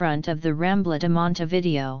beachfront of the Rambla de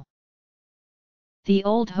Montevideo. The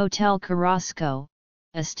old Hotel Carrasco,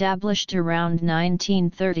 established around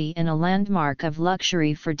 1930 and a landmark of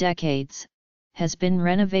luxury for decades, has been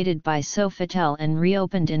renovated by Sofitel and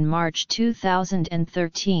reopened in March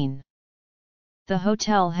 2013. The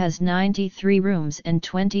hotel has 93 rooms and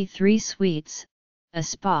 23 suites, a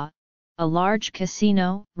spa, a large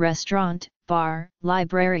casino, restaurant, bar,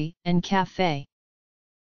 library, and cafe.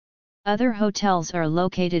 Other hotels are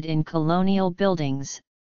located in colonial buildings,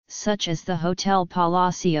 such as the Hotel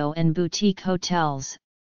Palacio and boutique hotels,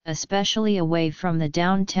 especially away from the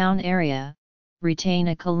downtown area, retain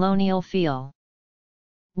a colonial feel.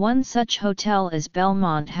 One such hotel is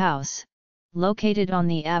Belmont House, located on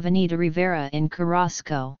the Avenida Rivera in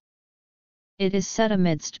Carrasco. It is set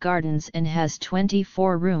amidst gardens and has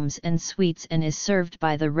 24 rooms and suites and is served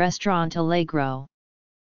by the restaurant Allegro.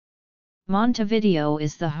 Montevideo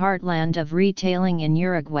is the heartland of retailing in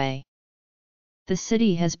Uruguay. The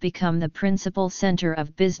city has become the principal center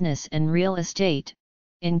of business and real estate,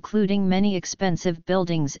 including many expensive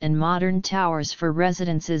buildings and modern towers for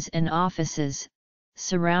residences and offices,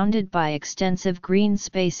 surrounded by extensive green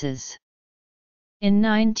spaces. In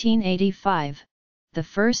 1985, the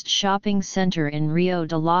first shopping center in Rio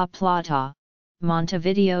de la Plata,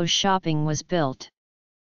 Montevideo Shopping, was built.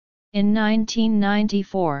 In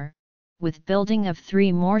 1994, with building of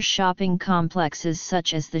 3 more shopping complexes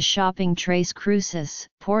such as the Shopping Tres Cruces,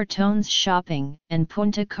 Portones Shopping, and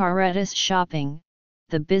Punta Carretas Shopping,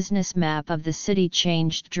 the business map of the city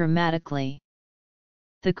changed dramatically.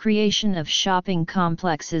 The creation of shopping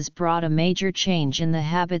complexes brought a major change in the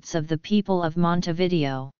habits of the people of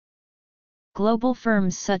Montevideo. Global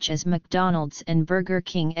firms such as McDonald's and Burger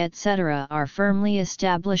King etc. are firmly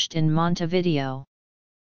established in Montevideo.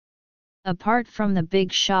 Apart from the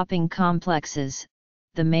big shopping complexes,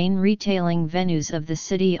 the main retailing venues of the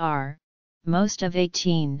city are, most of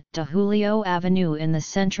 18 de Julio Avenue in the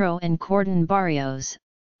Centro and Cordon barrios,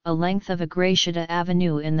 a length of Agraciada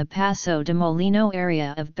Avenue in the Paso de Molino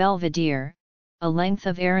area of Belvedere, a length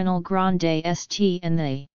of Arenal Grande St and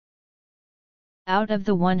the Out of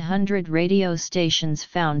the 100 radio stations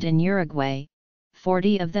found in Uruguay,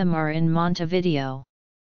 40 of them are in Montevideo.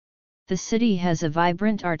 The city has a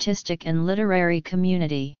vibrant artistic and literary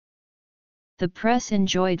community. The press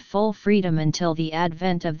enjoyed full freedom until the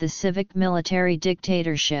advent of the civic-military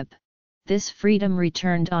dictatorship. This freedom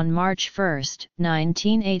returned on March 1,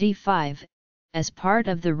 1985, as part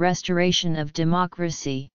of the restoration of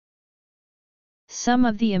democracy. Some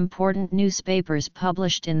of the important newspapers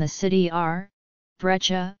published in the city are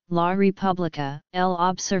Brecha, La República, El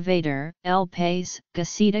Observador, El País,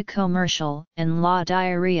 Gaceta Comercial, and La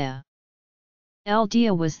Diaria. El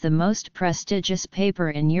Dia was the most prestigious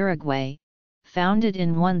paper in Uruguay, founded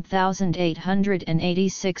in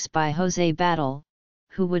 1886 by José Batlle,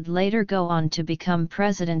 who would later go on to become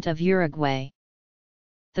president of Uruguay.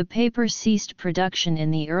 The paper ceased production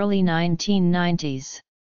in the early 1990s.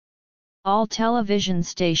 All television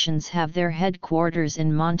stations have their headquarters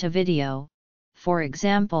in Montevideo, for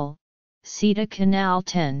example, CETA Canal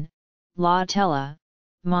 10, La Tele,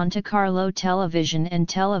 Monte Carlo Television and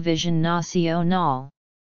Television Nacional.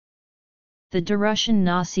 The Dirección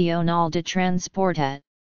Nacional de Transporte,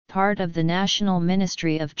 part of the National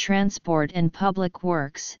Ministry of Transport and Public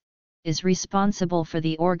Works, is responsible for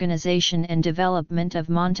the organization and development of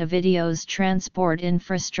Montevideo's transport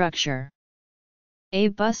infrastructure. A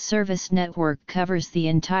bus service network covers the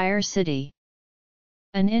entire city.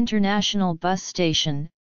 An international bus station,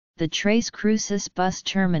 the Tres Cruces Bus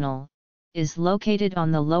Terminal, is located on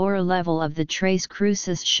the lower level of the Tres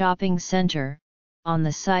Cruces Shopping Center, on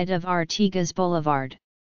the site of Artigas Boulevard.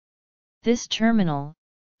 This terminal,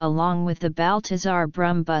 along with the Baltazar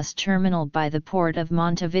Brum Bus Terminal by the port of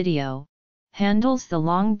Montevideo, handles the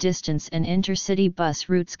long-distance and intercity bus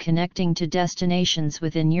routes connecting to destinations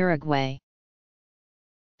within Uruguay.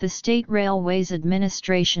 The State Railways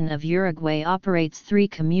Administration of Uruguay operates 3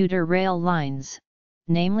 commuter rail lines,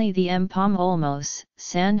 namely the Empalme Olmos,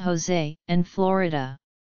 San Jose, and Florida.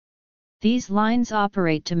 These lines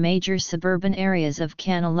operate to major suburban areas of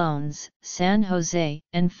Canelones, San Jose,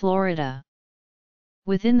 and Florida.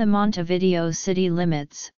 Within the Montevideo city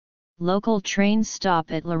limits, local trains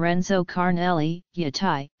stop at Lorenzo Carnelli,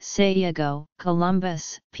 Yatay, Sayago,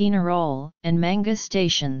 Columbus, Peñarol, and Manga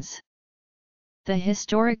stations. The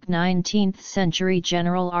historic 19th-century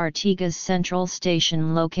General Artigas Central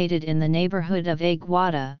Station located in the neighborhood of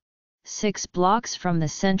Aguada, 6 blocks from the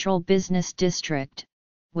Central Business District,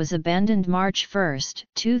 was abandoned March 1,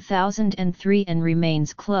 2003 and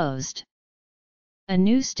remains closed. A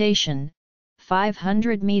new station,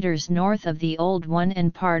 500 meters north of the old one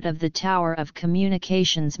and part of the Tower of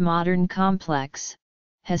Communications modern complex,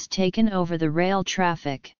 has taken over the rail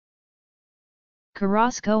traffic.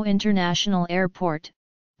 Carrasco International Airport,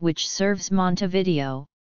 which serves Montevideo,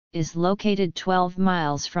 is located 12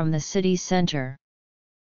 miles from the city center.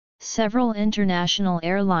 Several international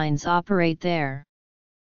airlines operate there.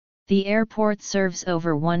 The airport serves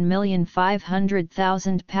over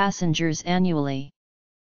 1,500,000 passengers annually.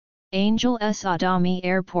 Angel S. Adami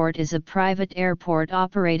Airport is a private airport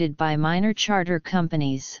operated by minor charter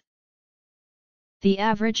companies. The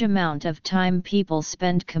average amount of time people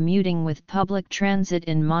spend commuting with public transit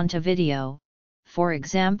in Montevideo, for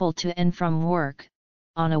example to and from work,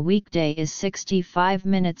 on a weekday is 65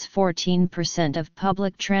 minutes. 14% of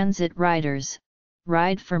public transit riders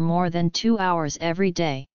ride for more than 2 hours every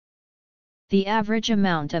day. The average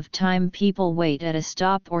amount of time people wait at a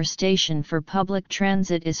stop or station for public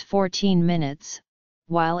transit is 14 minutes,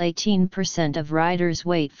 while 18% of riders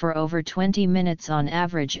wait for over 20 minutes on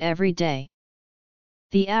average every day.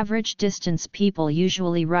 The average distance people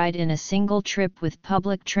usually ride in a single trip with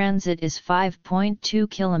public transit is 5.2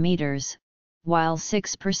 kilometers, while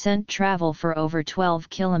 6% travel for over 12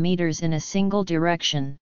 kilometers in a single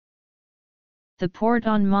direction. The port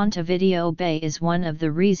on Montevideo Bay is one of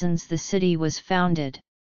the reasons the city was founded.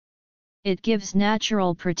 It gives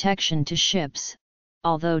natural protection to ships,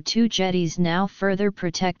 although 2 jetties now further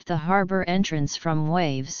protect the harbor entrance from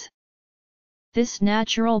waves. This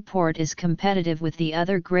natural port is competitive with the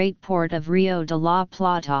other great port of Rio de la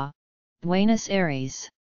Plata, Buenos Aires.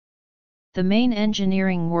 The main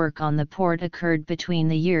engineering work on the port occurred between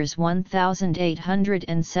the years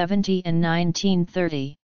 1870 and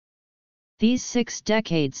 1930. These 6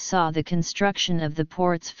 decades saw the construction of the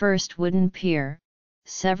port's first wooden pier,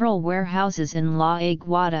 several warehouses in La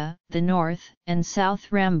Aguada, the North and South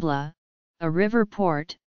Rambla, a river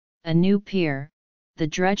port, a new pier, the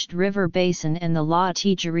dredged river basin and the La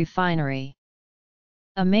Tija refinery.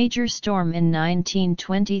 A major storm in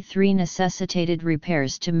 1923 necessitated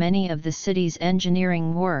repairs to many of the city's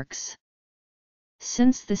engineering works.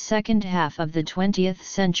 Since the second half of the 20th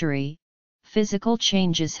century, physical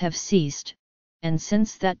changes have ceased, and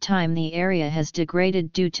since that time the area has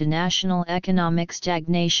degraded due to national economic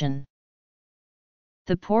stagnation.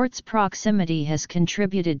 The port's proximity has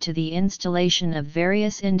contributed to the installation of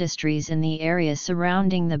various industries in the area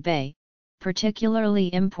surrounding the bay,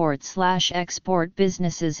 particularly import/export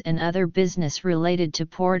businesses and other business related to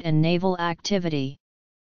port and naval activity.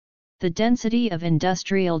 The density of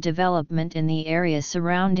industrial development in the area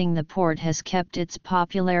surrounding the port has kept its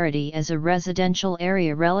popularity as a residential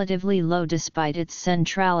area relatively low despite its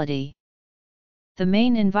centrality. The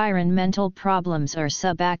main environmental problems are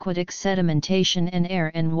subaquatic sedimentation and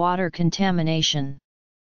air and water contamination.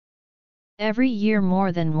 Every year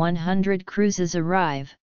more than 100 cruises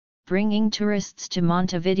arrive, bringing tourists to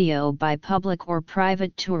Montevideo by public or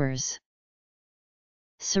private tours.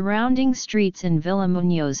 Surrounding streets in Villa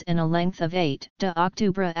Muñoz and a length of 8 de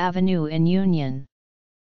Octubre Avenue in Union.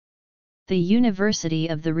 The University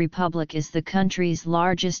of the Republic is the country's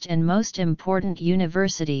largest and most important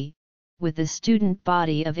university, with a student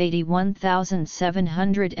body of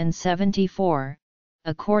 81,774,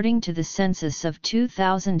 according to the census of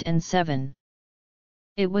 2007.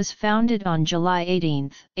 It was founded on July 18,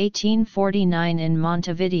 1849 in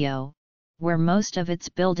Montevideo, where most of its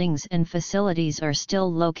buildings and facilities are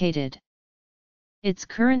still located. Its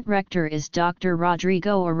current rector is Dr.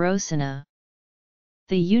 Rodrigo Arocena.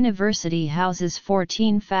 The university houses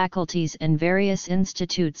 14 faculties and various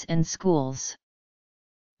institutes and schools.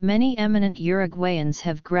 Many eminent Uruguayans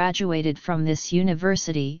have graduated from this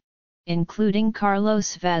university, including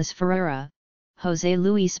Carlos Vaz Ferreira, José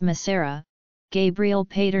Luis Macera, Gabriel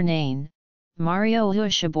Paternane, Mario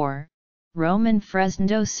Huchabor, Roman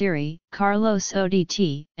Fresndo Siri, Carlos Odt,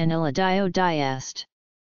 and Eladio Dieste.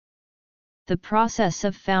 The process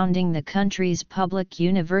of founding the country's public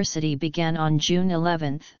university began on June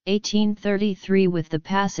 11, 1833 with the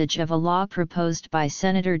passage of a law proposed by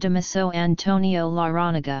Senator Damaso Antonio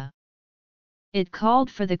Larrañaga. It called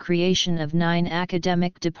for the creation of 9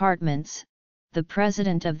 academic departments. The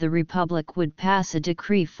President of the Republic would pass a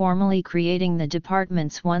decree formally creating the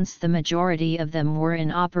departments once the majority of them were in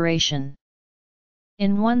operation.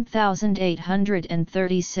 In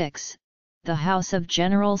 1836, the House of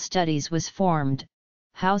General Studies was formed,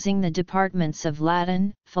 housing the departments of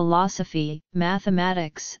Latin, philosophy,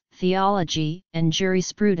 mathematics, theology, and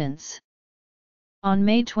jurisprudence. On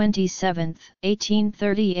May 27,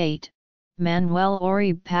 1838, Manuel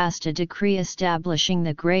Oribe passed a decree establishing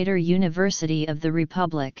the Greater University of the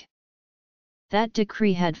Republic. That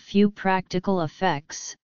decree had few practical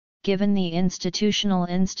effects, given the institutional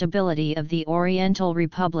instability of the Oriental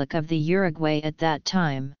Republic of the Uruguay at that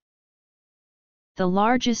time. The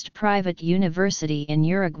largest private university in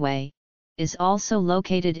Uruguay, is also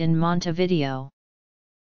located in Montevideo.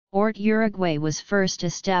 ORT Uruguay was first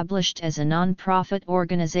established as a non-profit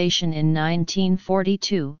organization in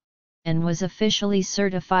 1942, and was officially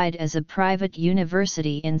certified as a private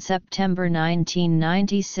university in September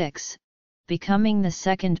 1996, becoming the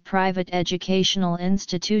second private educational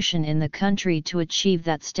institution in the country to achieve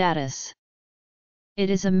that status. It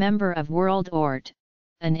is a member of World ORT,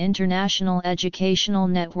 an international educational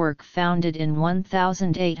network founded in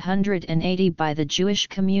 1880 by the Jewish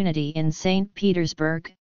community in St.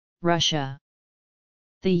 Petersburg, Russia.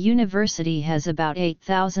 The university has about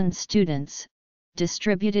 8,000 students,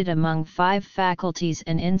 distributed among 5 faculties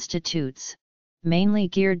and institutes, mainly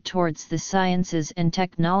geared towards the sciences and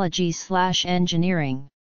technology/engineering.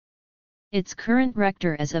 Its current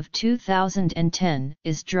rector as of 2010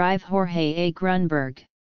 is Drive Jorge A. Grunberg.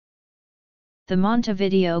 The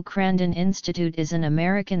Montevideo Crandon Institute is an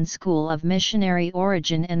American school of missionary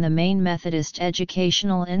origin and the main Methodist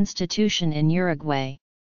educational institution in Uruguay.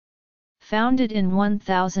 Founded in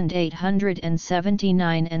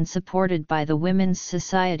 1879 and supported by the Women's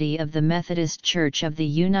Society of the Methodist Church of the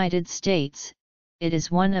United States, it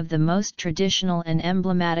is one of the most traditional and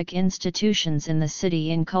emblematic institutions in the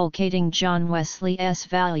city inculcating John Wesley's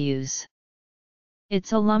values.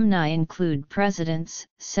 Its alumni include presidents,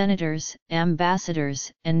 senators,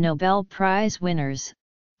 ambassadors, and Nobel Prize winners,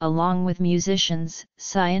 along with musicians,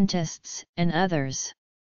 scientists, and others.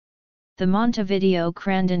 The Montevideo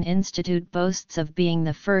Crandon Institute boasts of being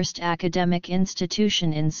the first academic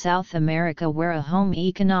institution in South America where a home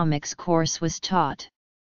economics course was taught.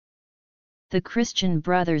 The Christian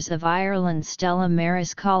Brothers of Ireland Stella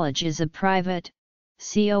Maris College is a private,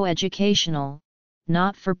 co-educational,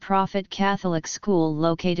 not-for-profit Catholic school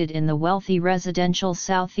located in the wealthy residential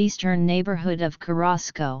southeastern neighborhood of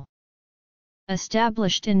Carrasco.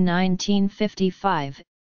 Established in 1955,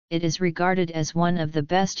 it is regarded as one of the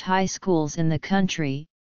best high schools in the country,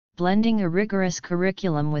 blending a rigorous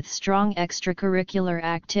curriculum with strong extracurricular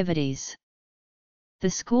activities. The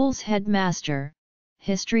school's headmaster,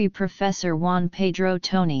 history professor Juan Pedro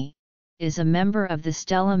Tony, is a member of the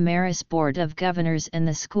Stella Maris Board of Governors and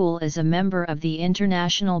the school is a member of the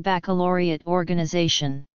International Baccalaureate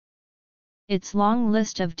Organization. Its long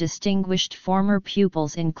list of distinguished former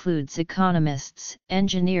pupils includes economists,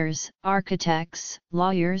 engineers, architects,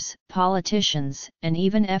 lawyers, politicians, and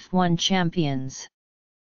even F1 champions.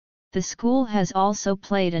 The school has also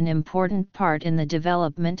played an important part in the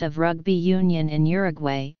development of rugby union in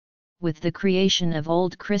Uruguay, with the creation of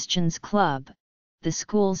Old Christians Club, the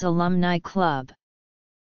school's alumni club.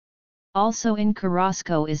 Also in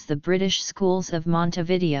Carrasco is the British Schools of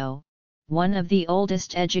Montevideo, one of the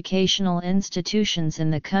oldest educational institutions in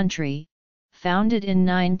the country, founded in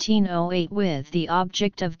 1908 with the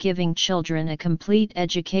object of giving children a complete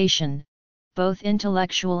education, both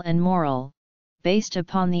intellectual and moral, based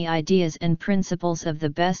upon the ideas and principles of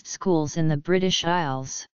the best schools in the British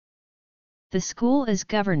Isles. The school is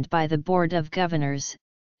governed by the Board of Governors,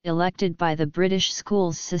 elected by the British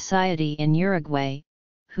Schools Society in Uruguay,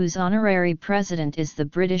 whose honorary president is the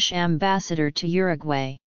British Ambassador to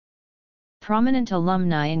Uruguay. Prominent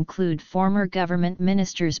alumni include former government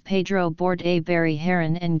ministers Pedro Bordaberry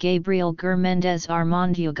Heron and Gabriel Gurmendez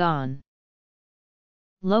Armandugan.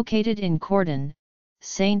 Located in Cordon,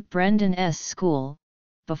 St. Brendan S. School,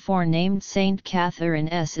 before named St. Catherine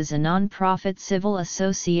S., is a non-profit civil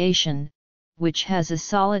association, which has a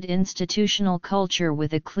solid institutional culture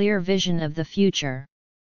with a clear vision of the future.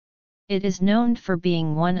 It is known for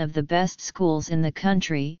being one of the best schools in the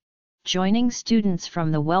country, joining students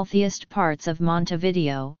from the wealthiest parts of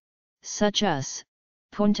Montevideo, such as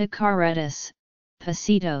Punta Carretas,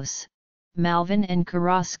 Positos, Malvin and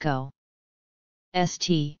Carrasco.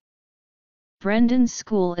 St. Brendan's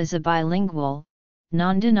School is a bilingual,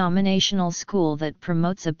 non-denominational school that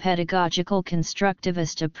promotes a pedagogical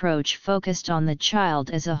constructivist approach focused on the child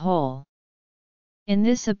as a whole. In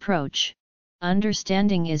this approach,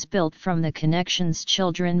 understanding is built from the connections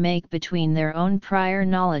children make between their own prior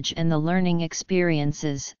knowledge and the learning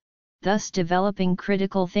experiences, thus developing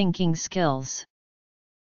critical thinking skills.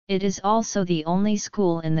 It is also the only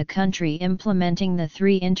school in the country implementing the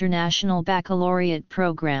 3 international baccalaureate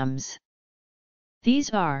programs.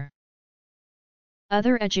 These are: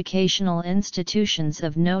 other educational institutions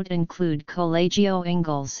of note include Colegio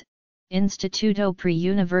Ingalls, Instituto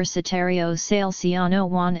Preuniversitario Salesiano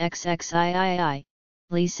Juan XXIII,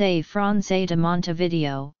 Liceo Francés de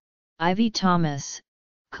Montevideo, Ivy Thomas,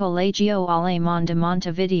 Colegio Alemán de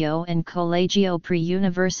Montevideo and Colegio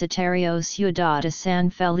Preuniversitario Ciudad de San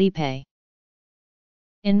Felipe.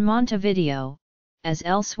 In Montevideo, as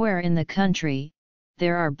elsewhere in the country,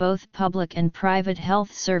 there are both public and private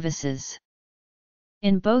health services.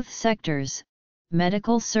 In both sectors,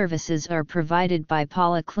 medical services are provided by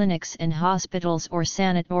polyclinics and hospitals or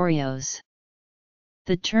sanatorios.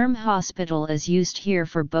 The term hospital is used here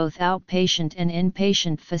for both outpatient and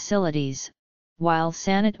inpatient facilities, while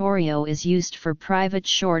sanatorio is used for private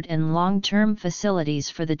short and long-term facilities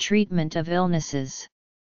for the treatment of illnesses.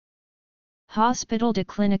 Hospital de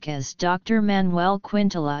Clínicas Dr. Manuel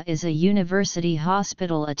Quintela is a university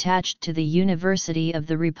hospital attached to the University of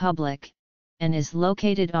the Republic, and is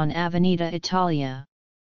located on Avenida Italia.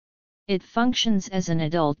 It functions as an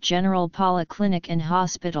adult general polyclinic and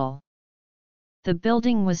hospital. The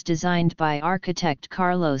building was designed by architect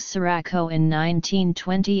Carlos Sirocco in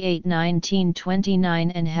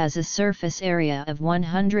 1928-1929 and has a surface area of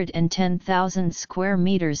 110,000 square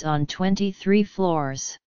meters on 23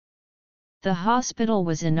 floors. The hospital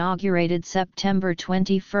was inaugurated September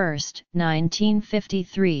 21,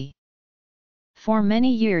 1953. For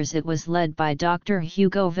many years it was led by Dr.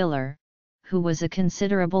 Hugo Viller, who was a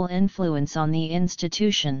considerable influence on the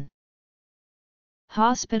institution.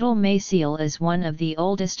 Hospital Maciel is one of the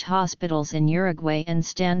oldest hospitals in Uruguay and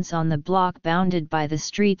stands on the block bounded by the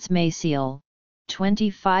streets Maciel,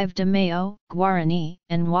 25 de Mayo, Guarani,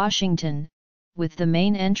 and Washington, with the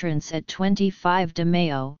main entrance at 25 de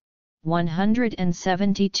Mayo,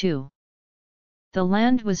 172. The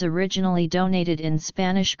land was originally donated in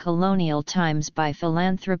Spanish colonial times by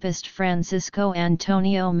philanthropist Francisco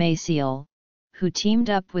Antonio Maciel, who teamed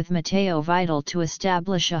up with Mateo Vidal to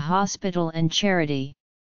establish a hospital and charity.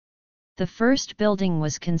 The first building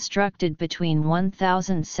was constructed between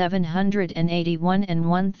 1781 and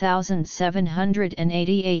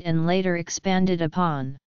 1788 and later expanded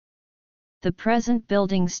upon. The present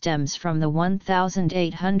building stems from the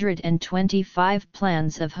 1825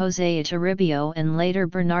 plans of José Toribio and later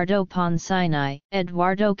Bernardo Ponsinai,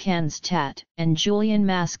 Eduardo Canstat, and Julian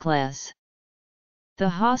Mascles. The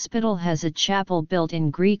hospital has a chapel built in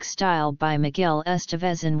Greek style by Miguel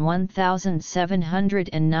Estevez in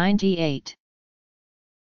 1798.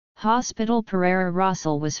 Hospital Pereira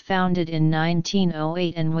Rossell was founded in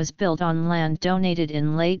 1908 and was built on land donated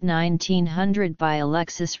in late 1900 by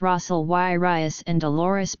Alexis Rossell y Rias and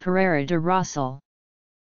Dolores Pereira de Rossell.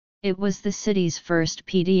 It was the city's first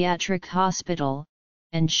pediatric hospital,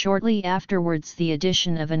 and shortly afterwards the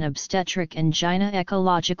addition of an obstetric and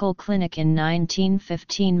gynecological clinic in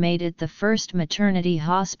 1915 made it the first maternity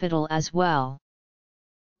hospital as well.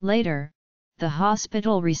 Later, the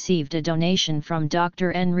hospital received a donation from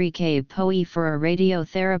Dr. Enrique Poi for a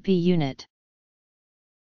radiotherapy unit.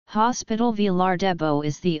 Hospital Vilardebo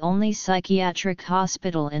is the only psychiatric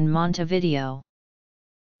hospital in Montevideo.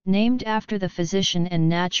 Named after the physician and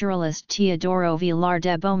naturalist Teodoro Vilar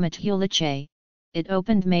de Beaumont-Uliche, it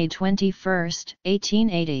opened May 21,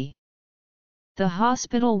 1880. The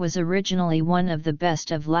hospital was originally one of the best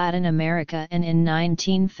of Latin America and in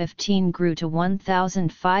 1915 grew to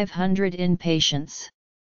 1,500 inpatients.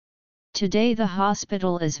 Today the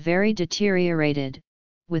hospital is very deteriorated,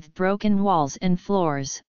 with broken walls and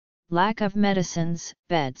floors, lack of medicines,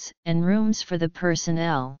 beds, and rooms for the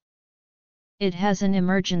personnel. It has an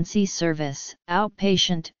emergency service,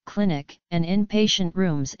 outpatient, clinic, and inpatient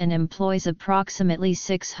rooms and employs approximately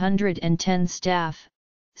 610 staff,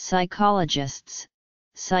 psychologists,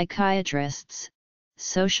 psychiatrists,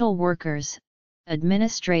 social workers,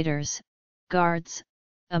 administrators, guards,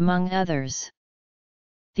 among others.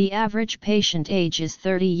 The average patient age is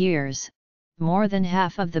 30 years, more than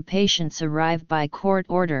half of the patients arrive by court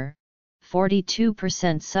order,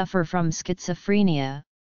 42% suffer from schizophrenia,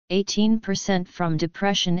 18% from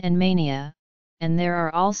depression and mania, and there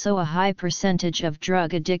are also a high percentage of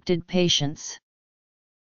drug-addicted patients.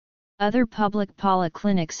 Other public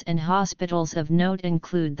polyclinics and hospitals of note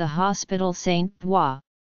include the Hospital Saint-Boi,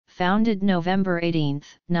 founded November 18,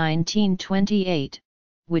 1928,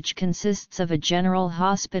 which consists of a general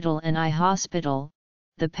hospital and eye hospital,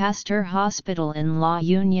 the Pasteur Hospital in La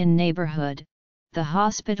Union neighborhood, the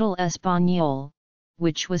Hospital Espagnol,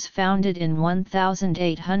 which was founded in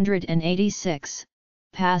 1886,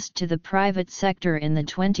 passed to the private sector in the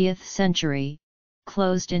 20th century,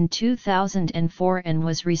 closed in 2004 and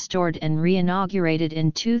was restored and re-inaugurated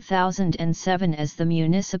in 2007 as the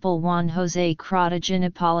Municipal Juan José Cartagena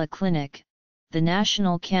Polyclinic, the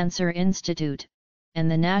National Cancer Institute, and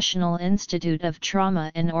the National Institute of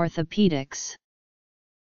Trauma and Orthopedics.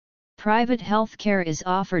 Private healthcare is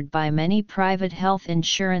offered by many private health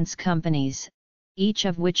insurance companies, each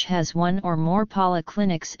of which has one or more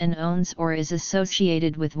polyclinics and owns or is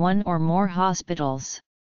associated with one or more hospitals.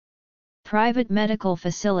 Private medical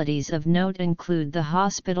facilities of note include the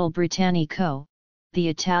Hospital Britannico, the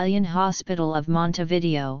Italian Hospital of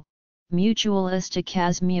Montevideo, Mutualista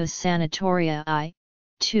Casmus Sanatoria I,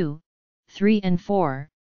 II, III and IV,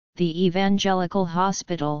 the Evangelical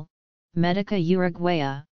Hospital, Medica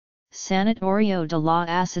Uruguaya, Sanatorio de la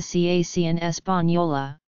Asociación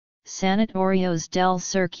Española, Sanatorios del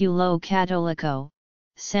Círculo Católico,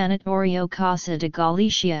 Sanatorio Casa de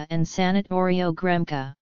Galicia and Sanatorio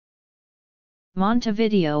Gremca.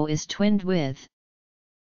 Montevideo is twinned with.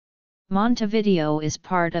 Montevideo is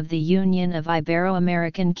part of the Union of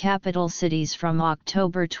Ibero-American Capital Cities from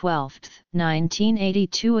October 12,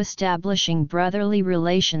 1982, establishing brotherly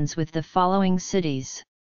relations with the following cities: